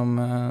forskning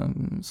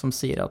som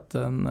sier at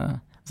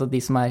altså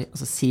de som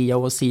altså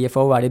CEO og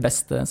CFO de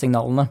beste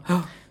signalene.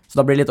 Så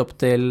da blir det litt opp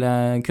til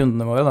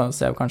kundene våre, da,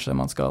 så kanskje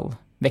man skal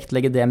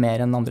vektlegge det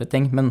mer enn andre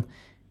ting, men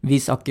vi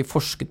har ikke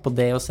forsket på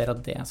det og ser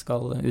at det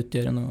skal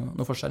utgjøre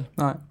noe forskjell.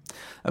 Nei.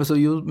 Altså,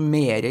 jo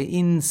mer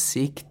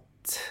innsikt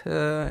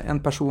en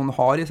person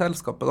har i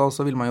selskapet, da,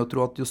 så vil man jo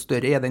tro at jo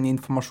større den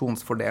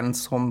informasjonsfordelen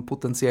som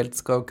potensielt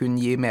skal kunne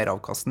gi mer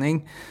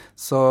avkastning,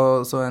 så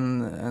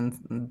en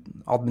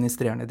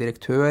administrerende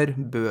direktør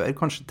bør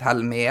kanskje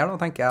telle mer, da,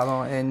 tenker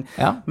jeg.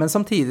 Men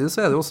samtidig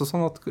så det også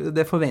sånn at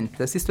det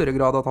forventes i større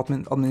grad at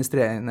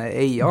administrerende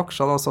eier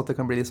aksjer, da, så at det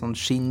kan bli litt sånn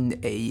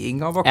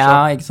skinneiing av aksjer.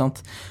 Ja, ikke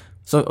sant.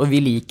 Og vi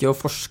liker jo å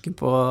forske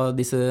på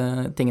disse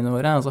tingene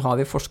våre, altså har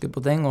vi forsket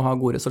på ting og har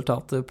gode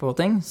resultater på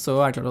ting, så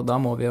det klart at da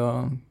må vi jo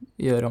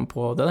gjøre om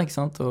på det, ikke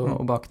sant,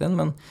 og bake den,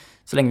 men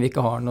så lenge vi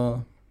ikke har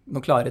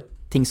noen klare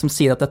ting som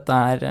sier at at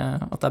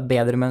det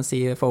bedre med en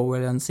CFO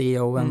eller en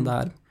CEO enn det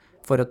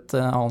for et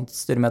annet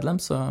styremedlem,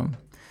 så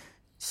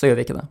gjør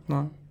vi ikke det.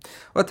 Nei.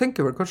 Og jeg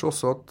tenker vel kanskje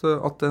også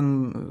at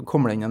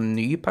kommer det inn en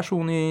ny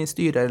person i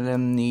styret, eller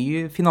en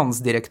ny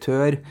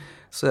finansdirektør,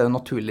 så er det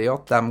naturlig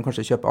at de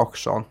kanskje kjøper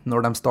aksjer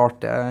når de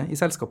starter i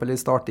selskapet, eller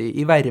starter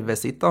i vervet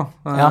sitt, da.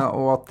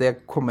 Og at det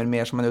kommer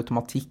mer som en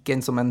automatikk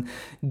enn som en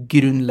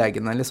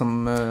grunnleggende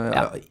liksom,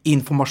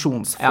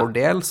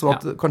 informasjonsfordel, så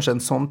at kanskje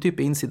en sånn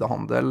type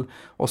innsidehandel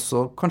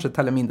også kanskje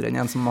teller mindre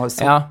enn en som har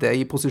sittet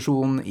i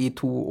posisjon i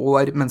 2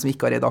 år, men som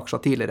ikke har eid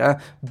aksjer tidligere.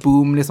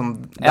 Boom,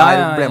 liksom,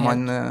 der ble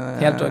man...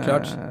 Helt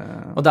klart.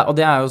 Og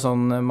det er jo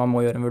sånn man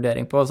må gjøre en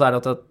vurdering på, og så er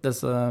det at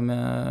disse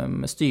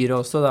med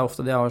styret også, det er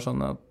ofte de har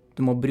sånn at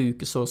du må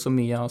bruke så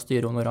mye av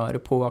styrehonoraret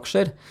på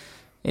aksjer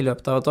i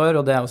løpet av et år,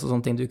 og det er også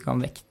sånne ting du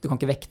kan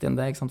ikke vekte inn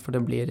det, ikke sant? For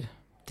det blir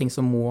ting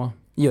som må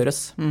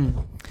gjøres.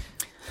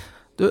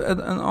 Du,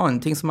 en annen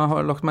ting som jeg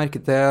har lagt merke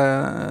til,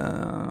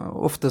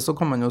 ofte så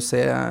kan man jo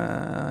se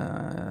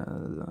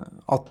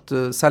at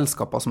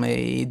selskaper som er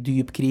i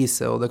dyp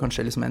krise, og det er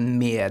kanskje liksom en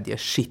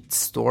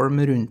medie-shitstorm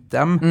rundt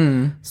dem,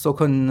 så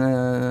kan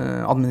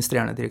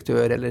administrerende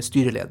direktør eller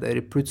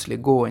styreleder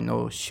plutselig gå inn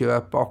og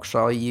kjøpe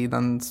aksjer i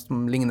den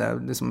som ligner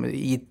liksom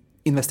i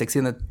Investec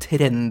sine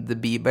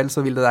trendbibel,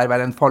 så vil det der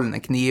være en fallende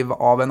kniv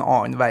av en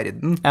annen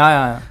verden.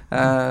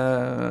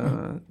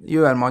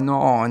 Gjør man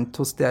noe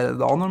annet hos dere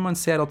da, når man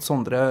ser at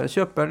sånne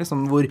kjøper,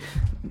 liksom, hvor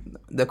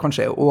det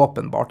kanskje er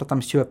åpenbart at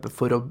de kjøper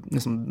for å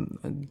liksom,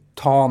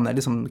 ta ned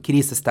liksom,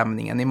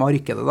 krisestemningen i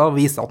markedet, da,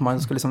 vise at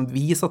man skal liksom,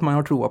 vise at man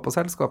har troa på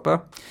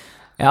selskapet?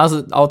 Ja,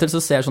 altså, av og til så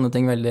ser sånne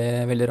ting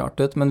veldig, veldig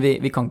rart ut, men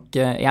vi kan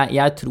ikke,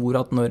 jeg tror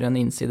at når en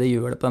innside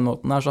gjør det på den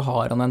måten her, så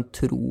har han en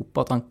tro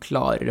på at han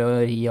klarer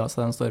å ri av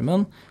seg den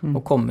stormen,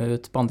 og komme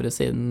ut på andre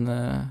siden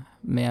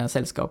med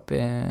selskap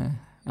i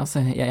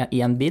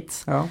en bit.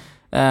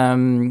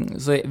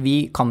 Så vi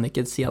kan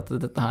ikke si at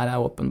dette her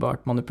er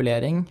åpenbart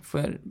manipulering,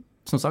 for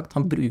som sagt,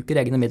 han bruker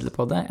egne midler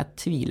på det. Jeg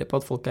tviler på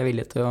at folk er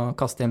villige til å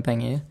kaste inn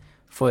penger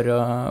for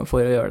å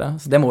gjøre det.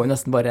 Så det må vi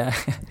nesten bare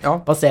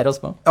basere oss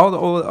på. Ja,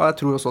 og jeg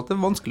tror også at det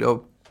er vanskelig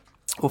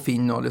å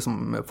finne noe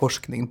liksom,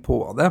 forskning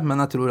på det,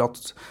 men jeg tror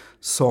at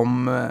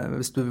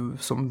hvis du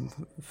som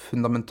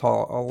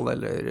fundamental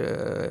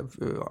eller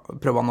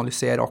prøver å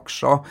analysere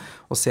aksjer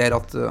og ser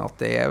at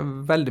det er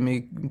veldig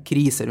mye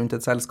krise rundt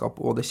et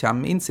selskap, og det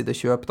kommer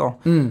innsidekjøp da,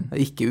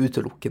 ikke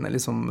utelukkende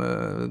liksom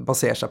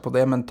basere seg på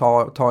det, men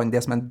ta inn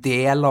det som en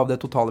del av det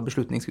totale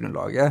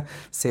beslutningsgrunnlaget,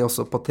 se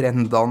også på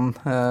trendene,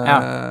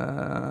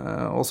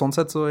 og sånn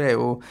sett så er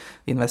jo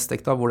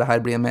Investec da, hvor det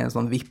her blir mer en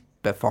sånn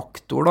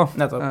faktor da.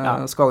 Nettopp,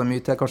 skal det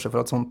mye til kanskje for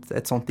at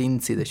et sånt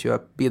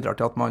innsidekjøp bidrar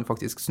til at man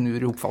faktisk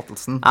snur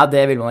oppfattelsen? Ja,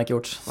 det vil man ikke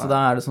gjort. Så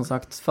da er det som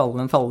sagt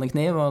en fallende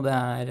kniv, og det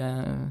er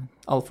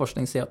all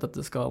forskning sier at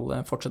dette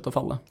skal fortsette å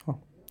falle.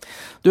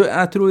 Du,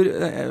 jeg tror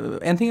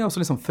en ting er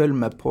også liksom følge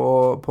med på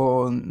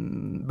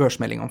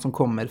børsmeldingene som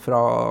kommer fra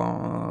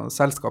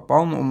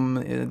selskapene om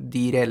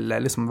de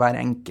reelle liksom hver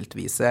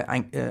enkeltvise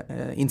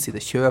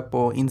innsidekjøp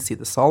og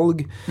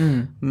innsidesalg,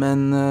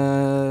 men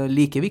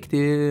like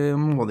viktig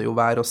må det jo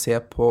være å se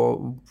på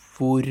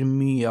hvor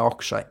mye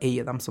aksjer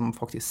eier dem som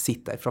faktisk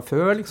sitter der fra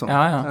før, liksom,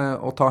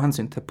 og ta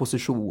hensyn til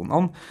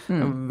posisjonene.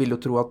 Jeg vil jo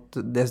tro at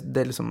det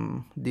er liksom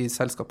de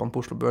selskapene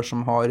på Oslo Børs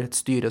som har et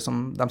styre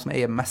som de som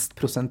eier mest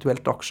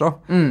prosentuelt aksjer,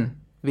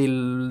 vil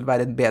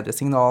være et bedre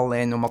signal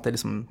enn om at det er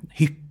liksom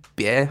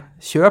hyppige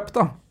kjøp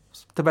da,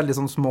 til veldig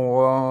sånn små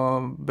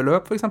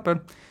beløp for eksempel.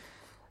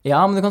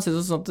 Ja, men du kan si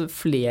det sånn at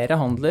flere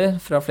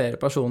handler fra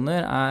flere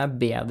personer er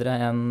bedre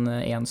enn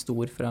en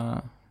stor fra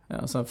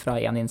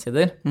en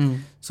innsider.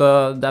 Så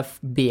det er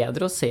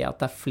bedre å se at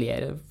det er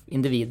flere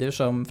individer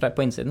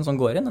på innsiden som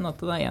går inn, enn at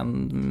det er en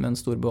med en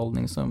stor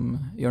beholdning som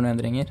gjør noen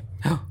endringer.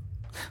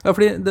 Ja,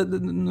 fordi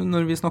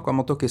når vi snakker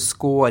om at dere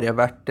scorer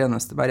hver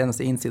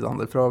eneste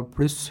innsidehandel fra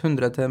pluss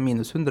 100 til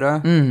minus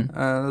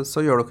 100,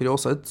 så gjør dere jo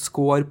også et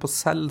score på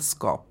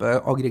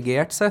selskapet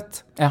aggregert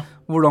sett.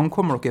 Hvordan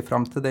kommer dere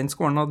frem til den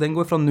scoren? Den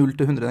går fra 0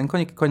 til 100,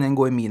 kan den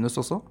gå i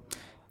minus også?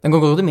 Den kan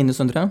gå til minus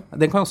 100.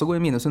 Den kan også gå i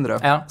minus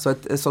 100.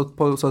 Så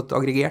på et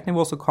aggregert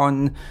nivå så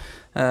kan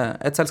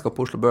et selskap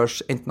på Oslo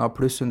Børs enten ha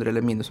pluss 100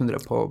 eller minus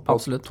 100 på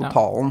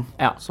totalen.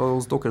 Så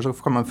hos dere så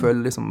kan man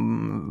følge liksom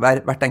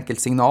hvert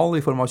enkelt signal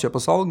i form av kjøp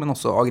og salg, men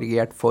også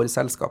aggregert for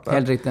selskapet.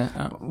 Helt riktig,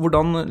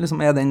 Hvordan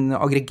liksom er den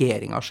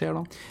aggregeringen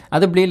skjer da?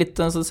 Det blir litt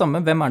det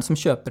samme. Hvem er det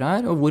som kjøper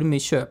her, og hvor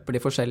mye kjøper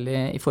de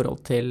forskjellig i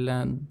forhold til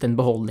den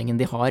beholdningen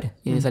de har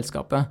i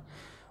selskapet?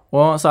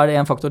 Og så er det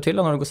en faktor til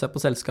da, når du går og ser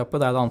på selskapet,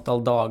 det er det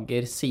antall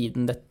dager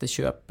siden dette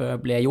kjøpet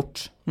ble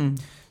gjort.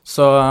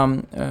 Så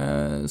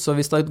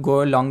hvis det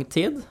går lang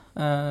tid,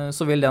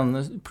 så vil den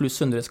pluss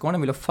 100-scoren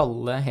vil jo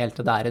falle helt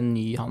til det er en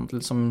ny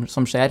handel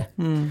som skjer.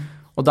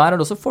 Og der er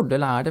det også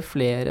fordel, er det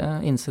flere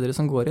innsidere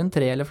som går inn,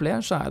 3 eller flere,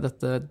 så er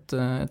dette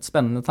et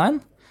spennende tegn.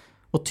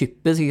 Og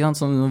typisk, ikke sant,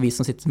 som vi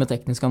som sitter med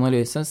teknisk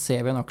analyse,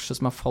 ser vi en aksje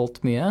som har falt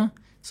mye,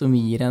 som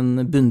gir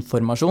en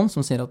bunnformasjon,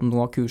 som sier at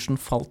nå har kursen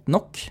falt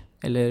nok,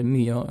 eller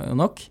mye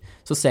nok,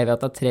 så ser vi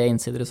at det er 3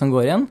 innsidere som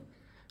går inn,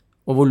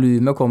 og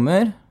volumet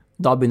kommer,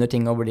 da begynner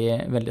ting å bli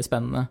veldig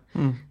spennende.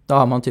 Da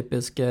har man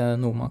typisk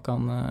noe man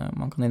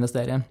kan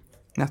investere i.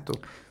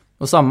 Nettopp.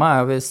 Og samme er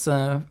jo hvis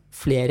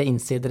flere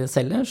innsidere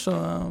selger,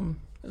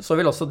 så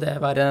vil også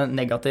det være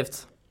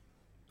negativt.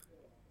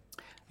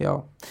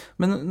 Ja,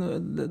 men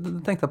det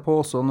tenkte jeg på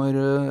også når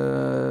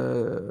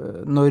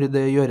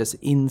det gjøres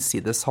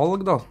innsidesalg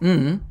da,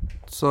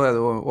 så er det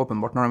jo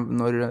åpenbart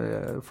når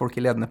folk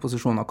i ledende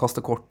posisjoner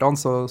kaster kortene,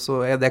 så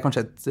er det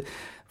kanskje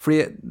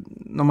fordi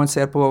når man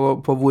ser på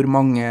hvor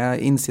mange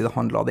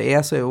innsidehandler det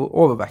så er jo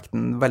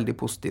overvekten veldig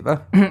positive.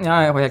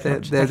 Ja, helt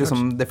klart. Det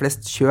liksom, det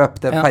flest kjøp,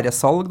 det færre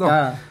salg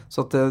da,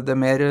 så at det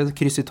mer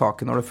kryss i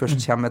taket når det først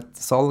kommer et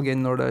salg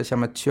enn når det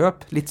kommer et kjøp.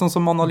 Litt sånn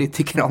som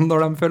analytikerne når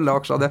de følger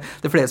aksjer.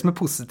 Det flere som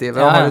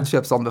positive og har en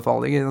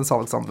kjøpsanbefaling enn en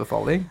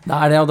salgsanbefaling. Det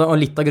det, og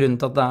litt av grunnen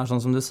til at det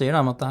sånn som du sier,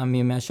 da, at det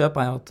mye mer kjøp,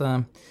 jo at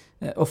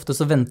ofte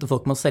så venter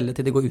folk med å selge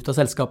til de går ut av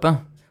selskapet,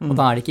 og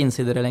da det ikke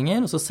innsidere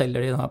lenger, og så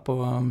selger de da på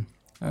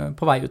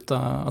vei ut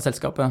av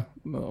selskapet,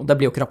 og det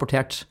blir jo ikke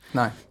rapportert.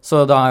 Nei.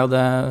 Så da jo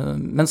det,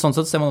 men sånn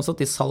sett ser man også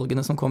at de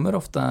salgene som kommer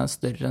ofte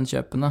større enn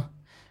kjøpene,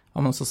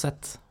 har man også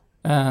sett.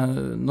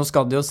 Nå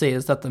skal det jo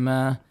sies dette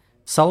med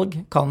salg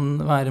kan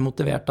være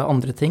motivert av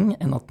andre ting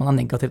enn at man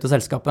negativ til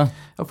selskapet.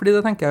 Ja, fordi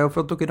det tenker jeg jo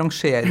for at dere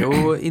rangerer jo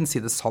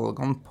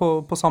innsidesalgene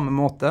på samme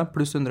måte,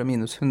 pluss 100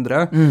 minus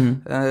 100.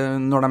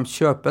 Når de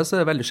kjøper, så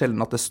det veldig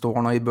sjelden at det står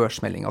noe i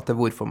børsmeldingen til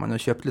hvorfor man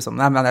har kjøpt, liksom,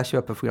 nei, men jeg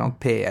kjøper for grunn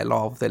P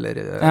lavt, eller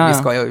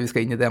vi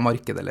skal inn i det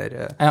markedet, eller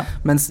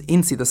mens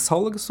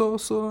innsidesalg,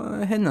 så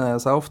hender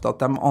det seg ofte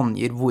at de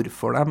angir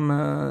hvorfor de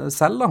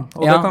selger, da.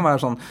 Og det kan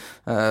være sånn,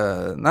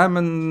 nei,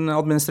 men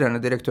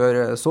administrerende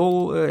direktør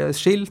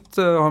skilt,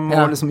 han må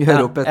liksom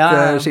gjøre opp et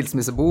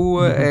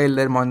skilsmissebo,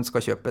 eller man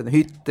skal kjøpe en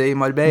hytte i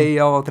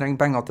Marbella og trenger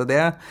penger til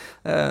det.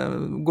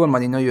 Går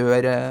man inn og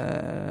gjør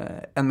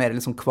en mer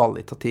liksom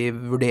kvalitativ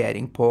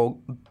vurdering på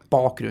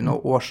bakgrunn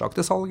og årsak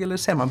til salg, eller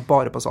ser man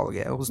bare på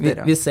salget hos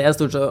dere? Vi ser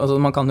stort sett, altså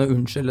man kan jo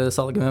unnskylde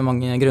salget med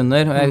mange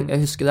grunner, og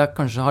jeg husker det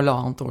kanskje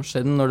 1,5 år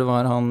siden, når det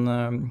var han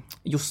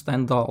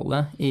Jostein Dale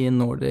i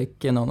Nordic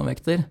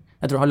Nanovektor,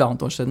 jeg tror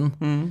 1,5 år siden,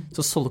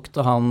 så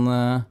solgte han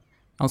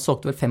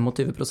solgte vel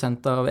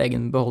 25% av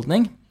egen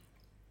beholdning.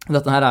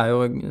 Dette her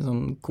jo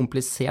sånn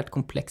komplisert,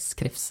 kompleks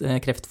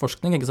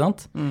kreftforskning, ikke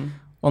sant?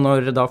 Og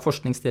når da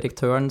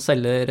forskningsdirektøren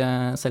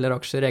selger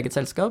aksjer i eget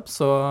selskap,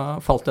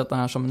 så falt dette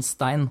her som en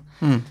stein.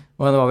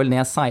 Og det var vel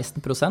ned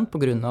 16%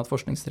 på grunn av at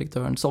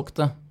forskningsdirektøren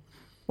solgte.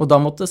 Og da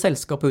måtte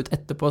selskapet ut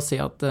etterpå og si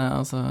at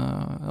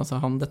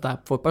dette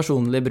for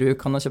personlig bruk,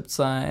 han har kjøpt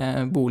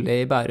seg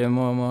bolig i Bærum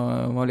og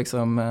må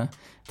liksom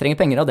trenger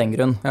penger av den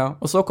grunn. Ja.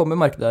 Og så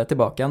kommer markedet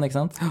tilbake igjen,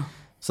 ikke sant? Ja.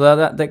 Så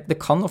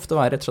det kan ofte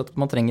være rett og slett at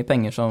man trenger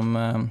penger som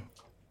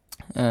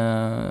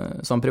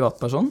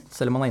privatperson,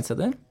 selv om man har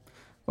innsider,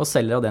 og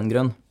selger av den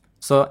grunn.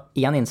 Så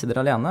en innsider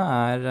alene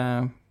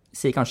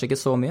sier kanskje ikke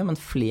så mye, men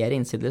flere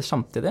innsider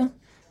samtidig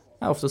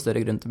ofte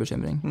større grunn til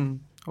bekymring.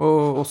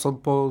 Og også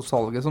på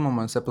salget så må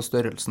man se på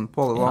størrelsen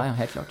på det da. Ja,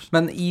 helt klart.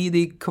 Men i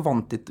de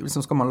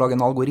liksom skal man lage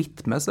en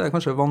algoritme, så det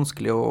kanskje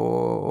vanskelig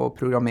å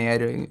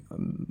programmere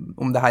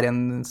om det her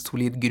en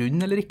solid grunn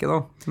eller ikke da.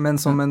 Men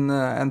som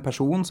en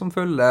person som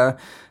følger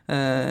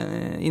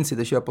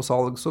innsidekjøp og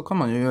salg, så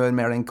kan man jo gjøre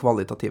mer den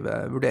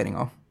kvalitative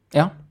vurderingen.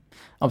 Ja,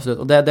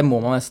 absolutt. Og det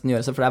må man nesten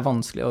gjøre, for det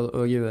vanskelig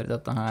å gjøre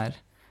dette her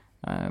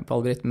på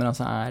algoritmer.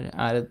 Altså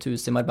et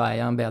hus i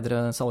Marbella en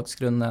bedre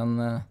salgsgrunn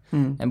enn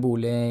en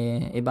bolig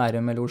i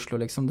Bærum eller Oslo,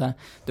 liksom.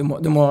 Du må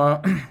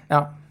ja,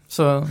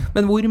 så.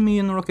 Men hvor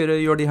mye når dere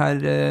gjør de her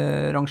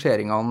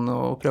rangeringene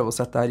og prøver å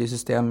sette det her i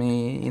system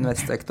i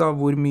Investec, da,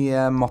 hvor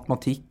mye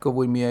matematikk og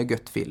hvor mye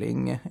gut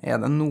feeling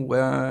det noe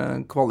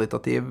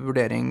kvalitativ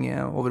vurdering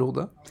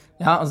overhodet?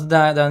 Ja, altså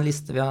det en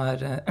liste vi har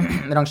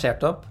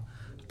rangert opp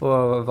på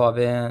hva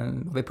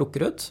vi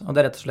plukker ut, og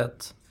det rett og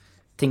slett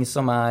ting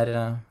som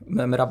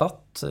med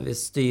rabatt,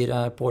 hvis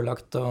styret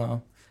pålagt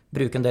å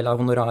bruke en del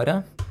av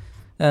honoraret,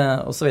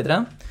 og så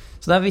videre.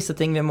 Så det visse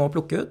ting vi må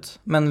plukke ut,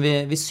 men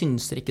vi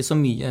synser ikke så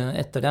mye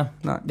etter det.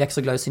 Nei. Vi ikke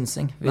så glad i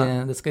synsing.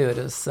 Det skal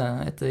gjøres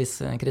etter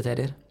visse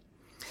kriterier.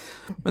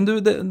 Men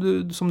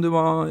som du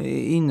var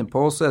inne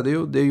på, så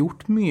det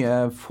gjort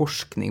mye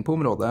forskning på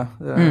området.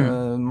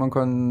 Man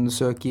kan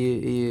søke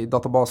i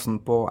databasen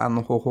på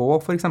NHH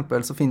for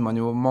eksempel, så finner man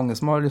jo mange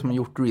som har liksom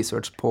gjort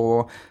research på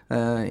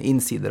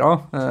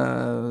innsidere.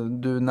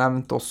 Du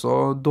nevnte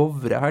også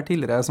Dovre her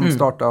tidligere, som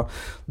startet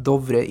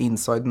Dovre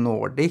Inside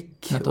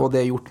Nordic, og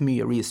det gjort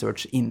mye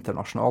research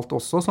internasjonalt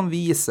også, som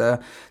viser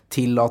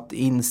til at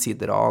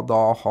innsidere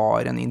da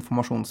har en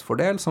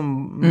informasjonsfordel som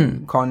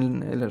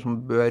kan, eller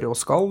som bør og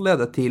skal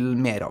lede til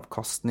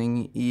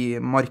meravkastning i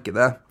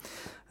markedet.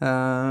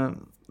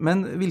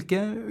 Men hvilke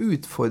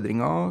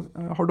utfordringer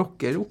har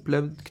dere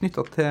opplevd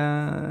knyttet til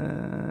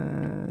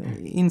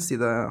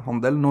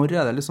innsidehandel? Når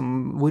det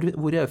liksom,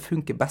 hvor det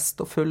funker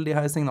best å følge de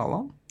her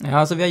signalene?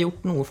 Ja, altså vi har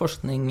gjort noe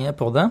forskning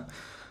på det.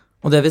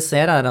 Og det vi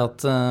ser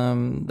at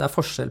det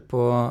forskjell på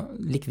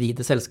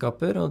likvide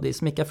selskaper og de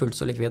som ikke fullt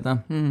så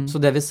likvide.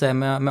 Så det vi ser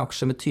med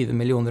aksjer med 20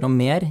 millioner og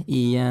mer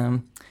i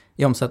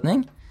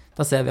omsetning,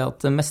 da ser vi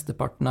at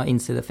mesteparten av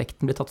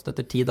innsideeffekten blir tatt ut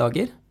etter 10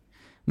 dager,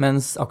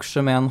 mens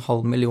aksjer med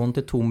 0,5 million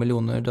til 2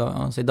 millioner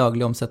altså i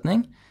daglig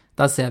omsetning,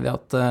 Der ser vi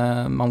at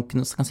man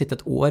kan sitte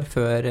et år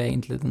før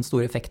egentlig den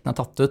store effekten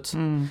tatt ut.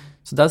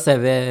 Så der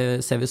ser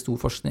vi stor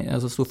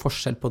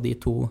forskjell på de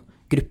to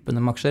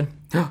gruppene med aksjer.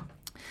 Ja.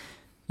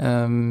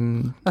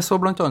 Jeg så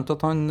blant annet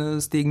at han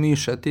Stig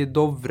Myrseth i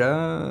Dovre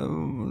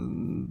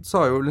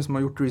sa jo liksom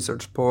har gjort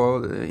research på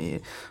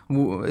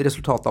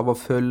resultatet av å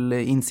følge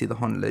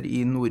innsidehandler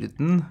i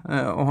Norden,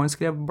 og han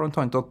skrev blant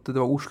annet at det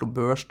var Oslo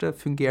Børs det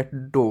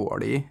fungerte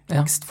dårlig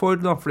for,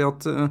 da, fordi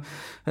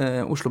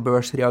at Oslo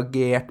Børs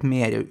reagerte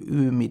mer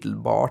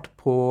umiddelbart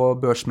på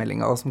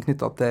børsmeldinger som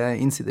knyttet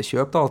til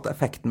innsidekjøp, da, at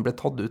effekten ble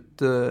tatt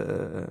ut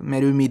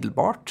mer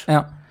umiddelbart.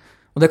 Ja.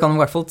 Og det kan i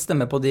hvert fall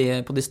stemme på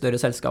de større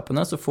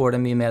selskapene, så får det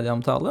mye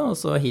medieomtale, og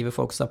så hiver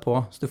folk seg på,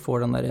 så du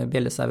får den der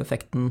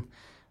bjellesau-effekten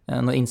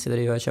når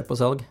innsidere gjør kjøp og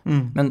salg.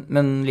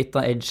 Men litt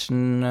av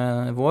edgen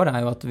vår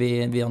er jo at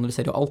vi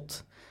analyserer jo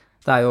alt.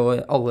 Det er jo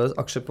alle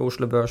aksjer på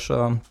Oslo Børs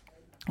og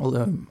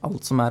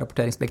alt som er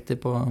rapporteringspliktig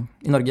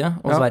i Norge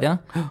og Sverige,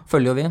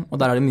 følger jo vi,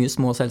 og der er det mye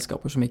små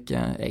selskaper som ikke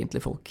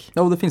egentlig folk.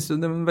 Ja, og det finnes jo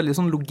en veldig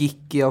sånn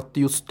logikk i at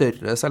jo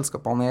større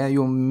selskapene er,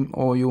 jo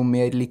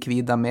mer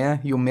likvid de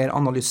er, jo mer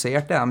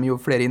analysert er de, jo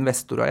flere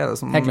investorer er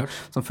det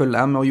som følger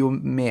dem, og jo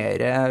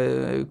mer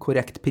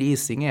korrekt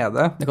prising er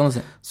det. Det kan du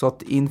si. Så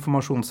at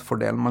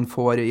informasjonsfordelen man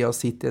får i å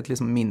sitte i et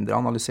liksom mindre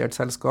analysert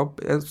selskap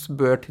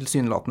bør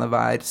tilsynelatende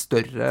være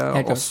større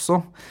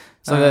også.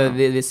 Så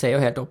vi ser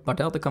jo helt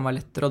åpenbart at det kan være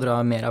lettere å dra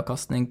mer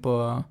avkastning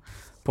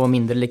på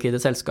mindre likvide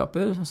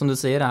selskaper. Som du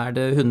sier, er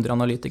det 100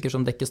 analytikere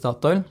som dekker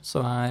Statoil, så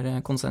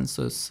er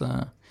konsensus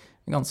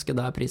ganske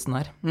der prisen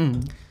er.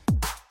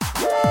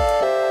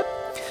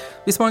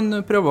 Hvis man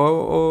prøver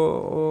å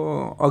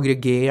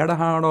aggregere det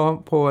her da,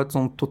 på et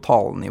sånt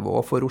totalnivå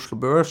for Oslo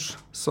Børs,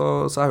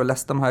 så har jeg jo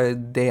lest de her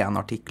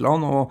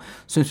DN-artiklene, og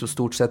synes jo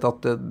stort sett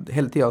at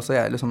hele tiden så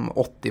er det liksom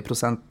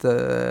 80%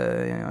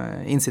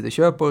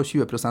 innsidekjøp og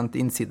 20%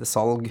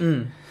 innsidesalg.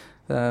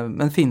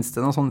 Men finnes det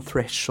noen sånn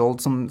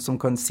threshold som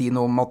kan si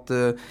noe om at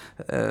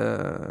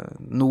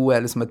nå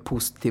er liksom et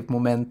positivt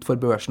moment for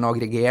børsen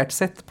aggregert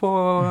sett på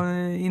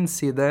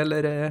innside,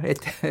 eller er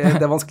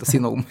det vanskelig å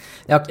si noe om?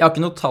 Jeg har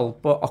ikke noe tall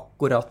på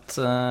akkurat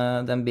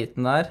den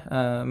biten der,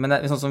 men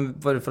sånn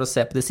for å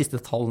se på de siste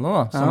tallene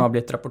da, som har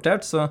blitt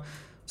rapportert, så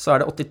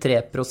er det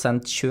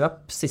 83%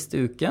 kjøp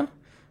siste uke,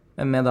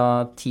 med da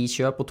 10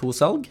 kjøp og 2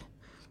 salg.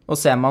 Og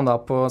ser man da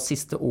på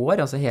siste år,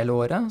 altså hele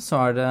året, så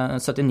er det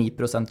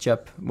 79%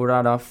 kjøp, hvor det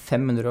er da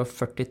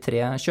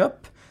 543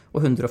 kjøp og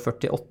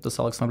 148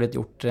 salg som har blitt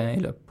gjort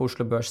i løpet på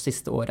Oslo Børs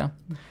siste året.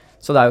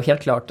 Så det er jo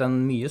helt klart en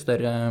mye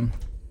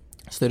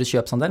større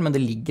kjøpsandel, men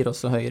det ligger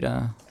også høyere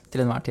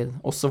til enhver tid.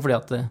 Også fordi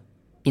at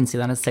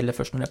innsiderne selger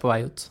først når det er på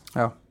vei ut.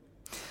 Ja.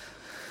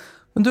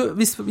 Men du,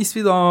 hvis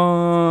vi da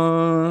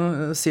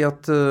sier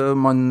at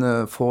man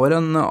får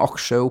en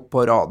aksje opp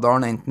på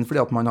radaren, enten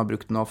fordi at man har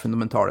brukt noen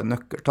fundamentale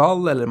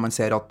nøkkeltall, eller man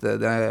ser at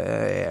det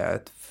er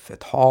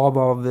et hav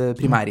av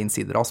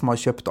primærinnsidere som har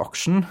kjøpt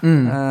aksjen,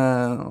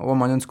 og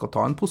man ønsker å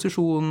ta en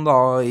posisjon da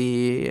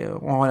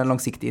og har en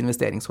langsiktig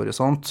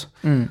investeringshorisont.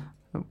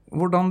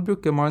 Hvordan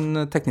bruker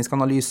man teknisk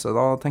analyse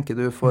da, tenker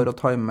du, for å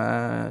time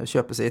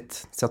kjøpet sitt,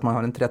 si at man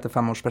har en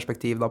 3-5 års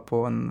perspektiv da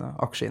på en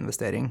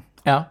aksjeinvestering?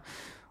 Ja,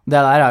 det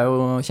der er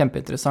jo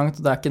kjempeinteressant,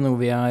 det er ikke noe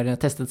vi har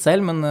testet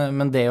selv,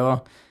 men det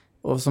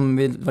og som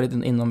vi var litt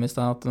innom i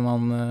sted, at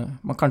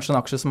man kanskje en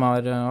aksje som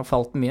har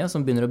falt mye,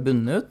 som begynner å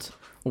bunne ut,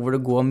 og hvor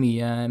det går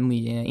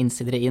mye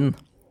innsidere inn,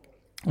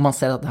 og man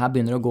ser at det her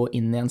begynner å gå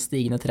inn i en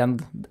stigende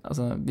trend.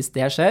 Altså, hvis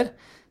det skjer,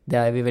 det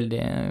er vi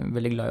veldig,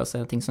 veldig glad i å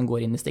se, ting som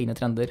går inn i stigende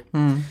trender.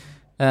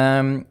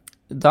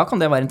 Da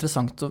kan det være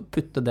interessant å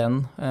putte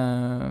den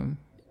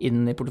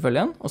inn i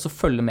porteføljen, og så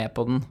følge med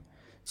på den.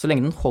 Så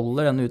lenge den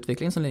holder denne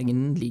utviklingen, så lenge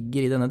den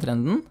ligger i denne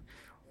trenden,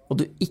 og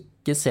du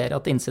ikke ser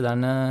at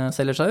innsiderne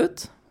selger seg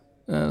ut,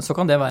 så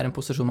kan det være en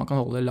posisjon man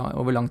kan holde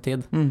over lang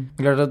tid.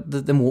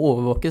 Det må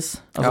overvåkes.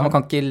 Altså, man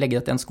kan ikke legge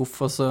det til en skuff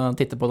og så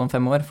titte på det om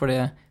 5 år, fordi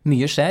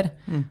mye skjer,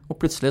 og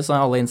plutselig så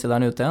er alle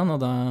innsiderne ute igjen,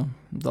 og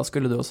da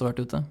skulle du også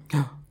vært ute.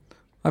 Ja.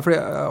 Og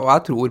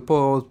jeg tror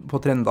på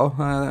trender,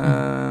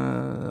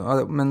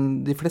 men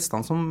de fleste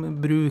som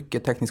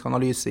bruker teknisk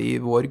analyse i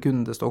vår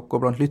kundestokk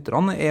og blant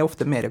lytterne er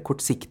ofte mer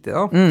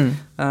kortsiktige.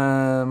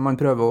 Man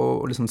prøver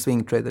å liksom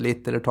swingtrade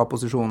litt eller ta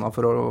posisjoner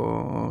for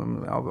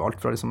alt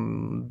fra liksom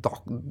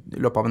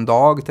i løpet av en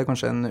dag til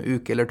kanskje en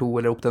uke eller 2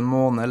 eller opp til en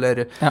måned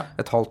eller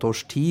et halvt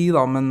års tid.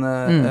 Da. Men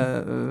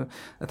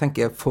jeg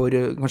tenker for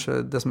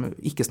kanskje det som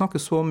ikke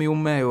snakkes så mye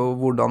om er jo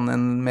hvordan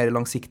en mer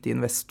langsiktig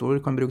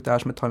investor kan bruke det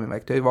her som et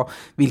timingverktøy.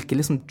 Hvilke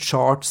liksom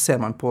charts ser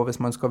man på hvis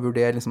man skal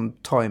vurdere liksom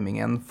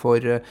timingen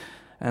for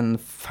en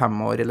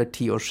 5 år eller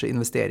 10 års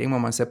investering? Må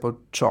man se på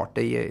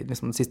chartet i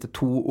liksom de siste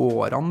 2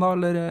 årene da,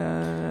 eller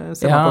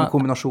ser man på en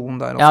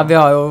kombinasjon der også? Ja, vi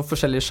har jo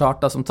forskjellige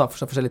chart da, som tar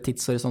for seg forskjellige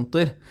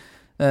tidshorisonter,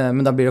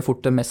 men da blir det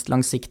fort det mest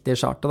langsiktige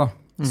chartet da,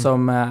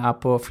 som er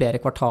på flere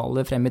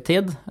kvartaler frem i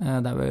tid.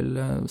 Det er vel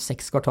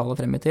 6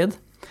 kvartaler frem i tid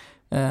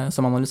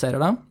som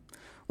analyserer det.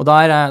 Og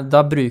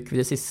da bruker vi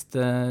de siste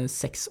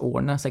 6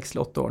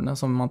 eller 8 årene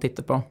som man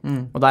titter på.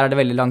 Og der er det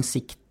veldig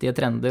langsiktige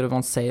trender, og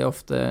man ser jo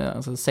ofte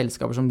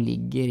selskaper som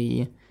ligger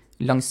i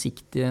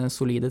langsiktige,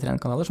 solide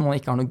trendkanaler som man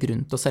ikke har noen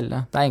grunn til å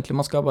selge. Det er egentlig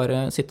man skal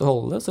bare sitte og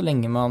holde det så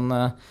lenge man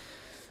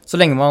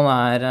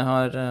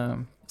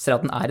ser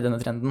at den er i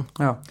denne trenden.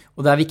 Ja.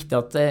 Og det er viktig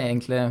at det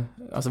egentlig,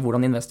 altså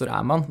hvordan investor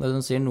er man? Det er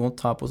som sier, noen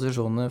tar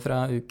posisjoner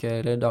fra uke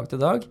eller dag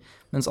til dag,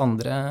 mens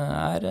andre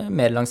er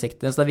mer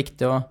langsiktige. Så det er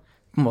viktig å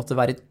på en måte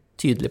være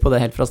tydelig på det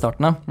helt fra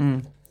starten av.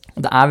 Og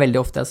det er veldig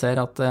ofte jeg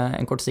ser at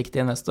en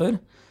kortsiktig investor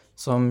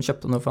som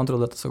kjøpte noe for han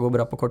trodde at det skal gå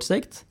bra på kort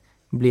sikt,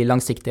 blir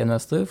langsiktig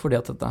investor fordi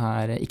at dette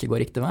her ikke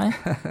går riktig vei,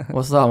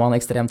 og så har man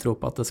ekstremt tro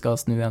på at det skal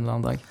snu en eller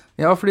annen dag.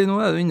 Ja, fordi nå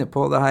er du inne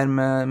på det her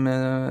med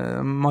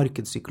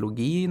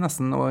markedspsykologi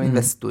nesten, og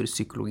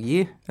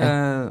investorpsykologi,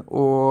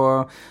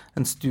 og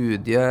en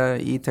studie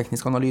i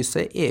teknisk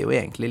analyse er jo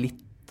egentlig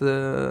litt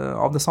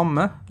av det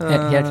samme.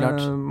 Helt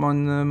klart.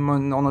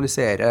 Man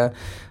analyserer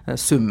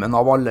summen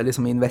av alle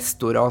liksom,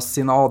 investorer,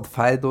 sin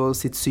adferd og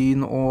sitt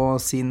syn og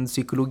sin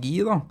psykologi.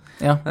 Da.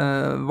 Ja.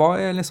 Hva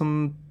er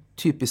liksom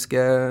typiske,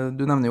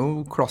 du nevner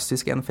jo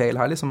klassisk en feil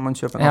her, liksom man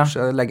kjøper en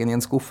aksje, legger den i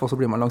en skuff, og så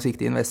blir man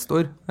langsiktig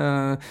investor.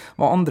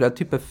 Hva andre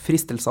typer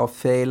fristelser av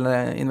feil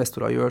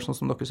investorer gjør, sånn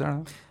som dere ser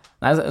det?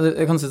 Nei,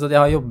 jeg kan si at jeg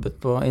har jobbet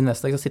på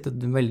Investec, jeg har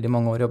sittet veldig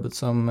mange år jobbet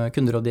som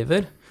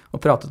kunderådgiver,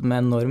 og pratet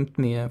med enormt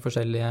mye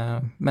forskjellige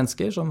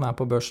mennesker som er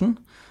på børsen.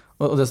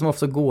 Og det som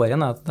ofte går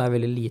igjen er at det er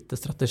veldig lite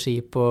strategi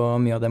på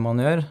mye av det man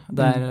gjør.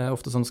 Det er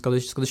ofte sånn, skal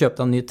du kjøpe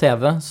deg en ny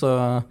TV, så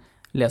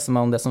leser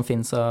man det som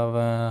finnes av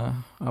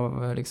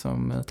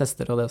liksom,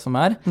 tester og det som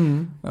er,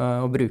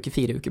 og bruker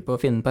 4 uker på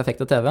å finne den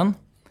perfekte TV-en.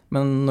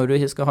 Men når du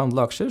skal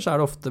handle aksjer, så er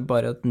det ofte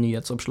bare et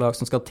nyhetsoppslag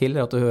som skal til,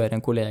 eller at du hører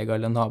en kollega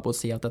eller en nabo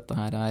si at dette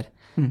her er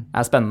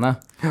spennende.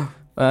 Ja.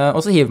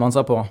 Og så hiver man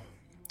seg på.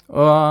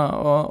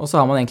 Og så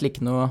har man egentlig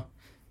ikke noe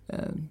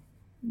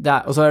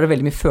og så er det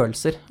veldig mye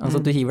følelser. Altså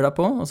du hiver deg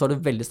på, og så har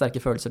du veldig sterke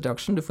følelser til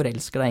aksjen. Du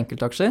forelsker deg i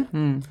enkeltaksjer,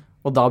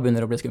 og da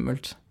begynner det å bli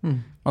skummelt.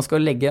 Man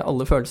skal legge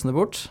alle følelsene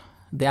bort.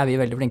 Det er vi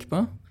veldig flinke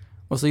på.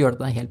 Og så gjør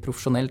det helt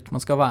profesjonelt.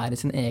 Man skal være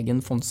sin egen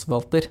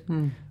fondsforvalter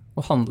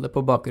og handle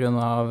på bakgrunn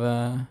av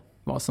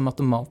hva som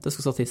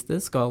matematisk og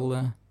statistisk skal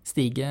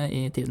stige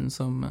i tiden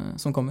som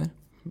kommer.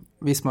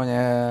 Hvis man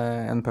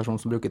er en person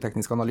som bruker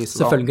teknisk analyse,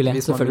 selvfølgelig,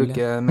 hvis man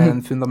bruker med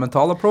en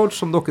fundamental approach,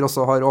 som dere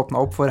også har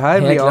åpnet opp for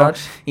her, via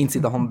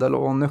innsidehandel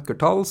og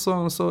nøkkeltall,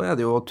 så er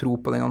det jo å tro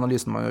på den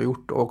analysen man har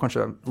gjort, og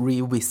kanskje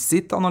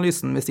revisit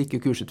analysen, hvis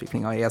ikke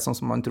kursutviklingen er sånn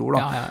som man tror.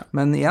 Da. Ja.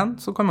 Men igjen,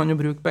 så kan man jo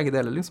bruke begge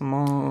deler, liksom,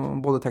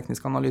 både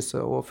teknisk analyse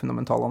og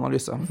fundamental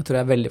analyse. Jeg tror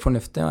det er veldig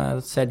fornuftig, og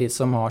jeg ser de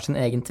som har sin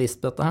egen twist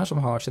på dette her,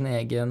 som har sine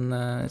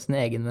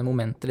egne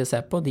momenter de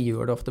ser på, de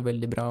gjør det ofte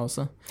veldig bra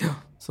også. Ja.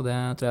 Så det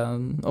tror jeg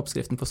er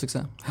oppskriften på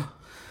suksess.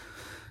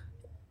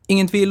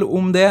 Ingen tvil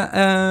om det.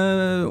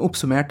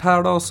 Oppsummert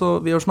her da, så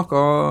vi har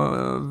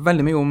snakket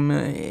veldig mye om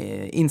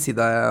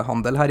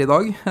innsidehandel her i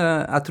dag.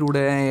 Jeg tror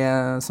det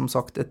er som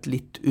sagt et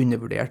litt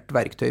undervurdert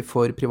verktøy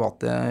for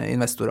private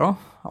investorer.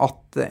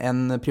 At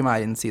en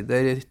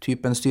primærinnsider,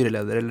 typ en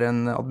styreleder eller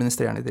en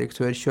administrerende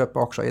direktør,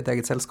 kjøper aksjer i et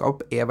eget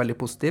selskap er veldig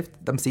positivt.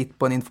 De sitter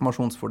på en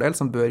informasjonsfordel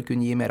som bør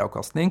kunne gi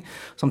meravkastning,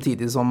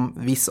 samtidig som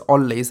hvis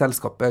alle i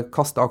selskapet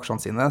kaster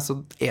aksjene sine, så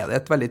er det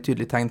et veldig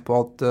tydelig tegn på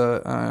at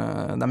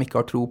de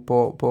ikke har tro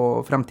på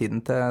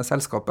fremtiden til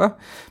selskapet,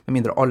 med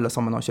mindre alle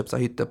sammen har kjøpt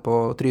seg hytte på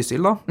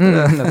Trysil da.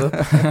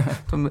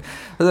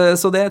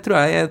 Så det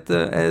tror jeg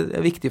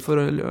er viktig for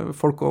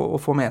folk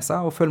å få med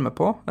seg og følge med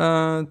på.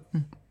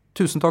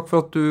 Tusen takk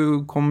for at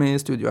du kom i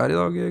studio her i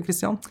dag,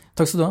 Kristian.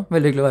 Takk skal du ha,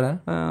 veldig hyggelig å være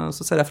her.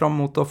 Så ser jeg frem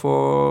mot å få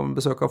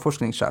besøk av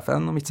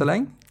forskningssjefen om ikke så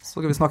lenge. Så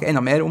skal vi snakke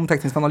enda mer om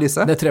teknisk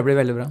analyse. Det tror jeg blir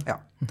veldig bra. Ja.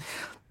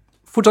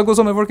 Fortsatt god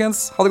sommer,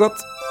 folkens. Ha det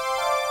godt.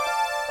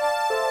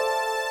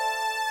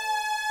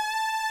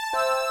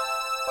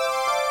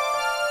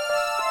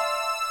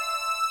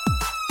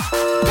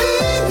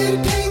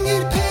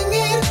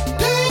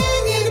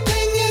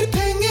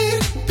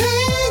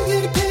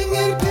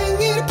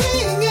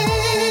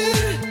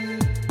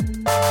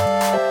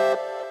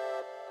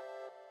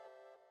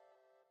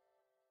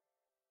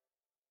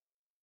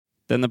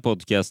 Denne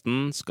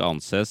podcasten skal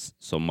anses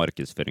som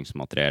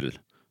markedsføringsmateriell,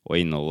 og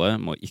innholdet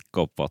må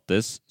ikke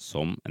oppfattes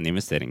som en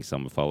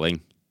investeringsanbefaling.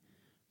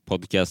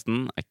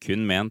 Podcasten er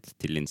kun ment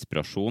til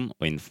inspirasjon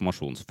og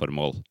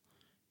informasjonsformål.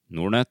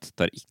 Nordnet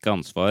tar ikke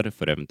ansvar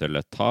for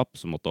eventuelle tap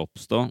som måtte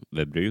oppstå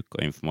ved bruk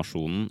av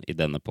informasjonen i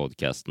denne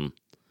podcasten.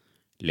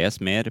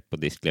 Les mer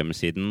på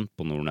disclaimer-siden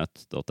på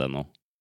nordnet.no.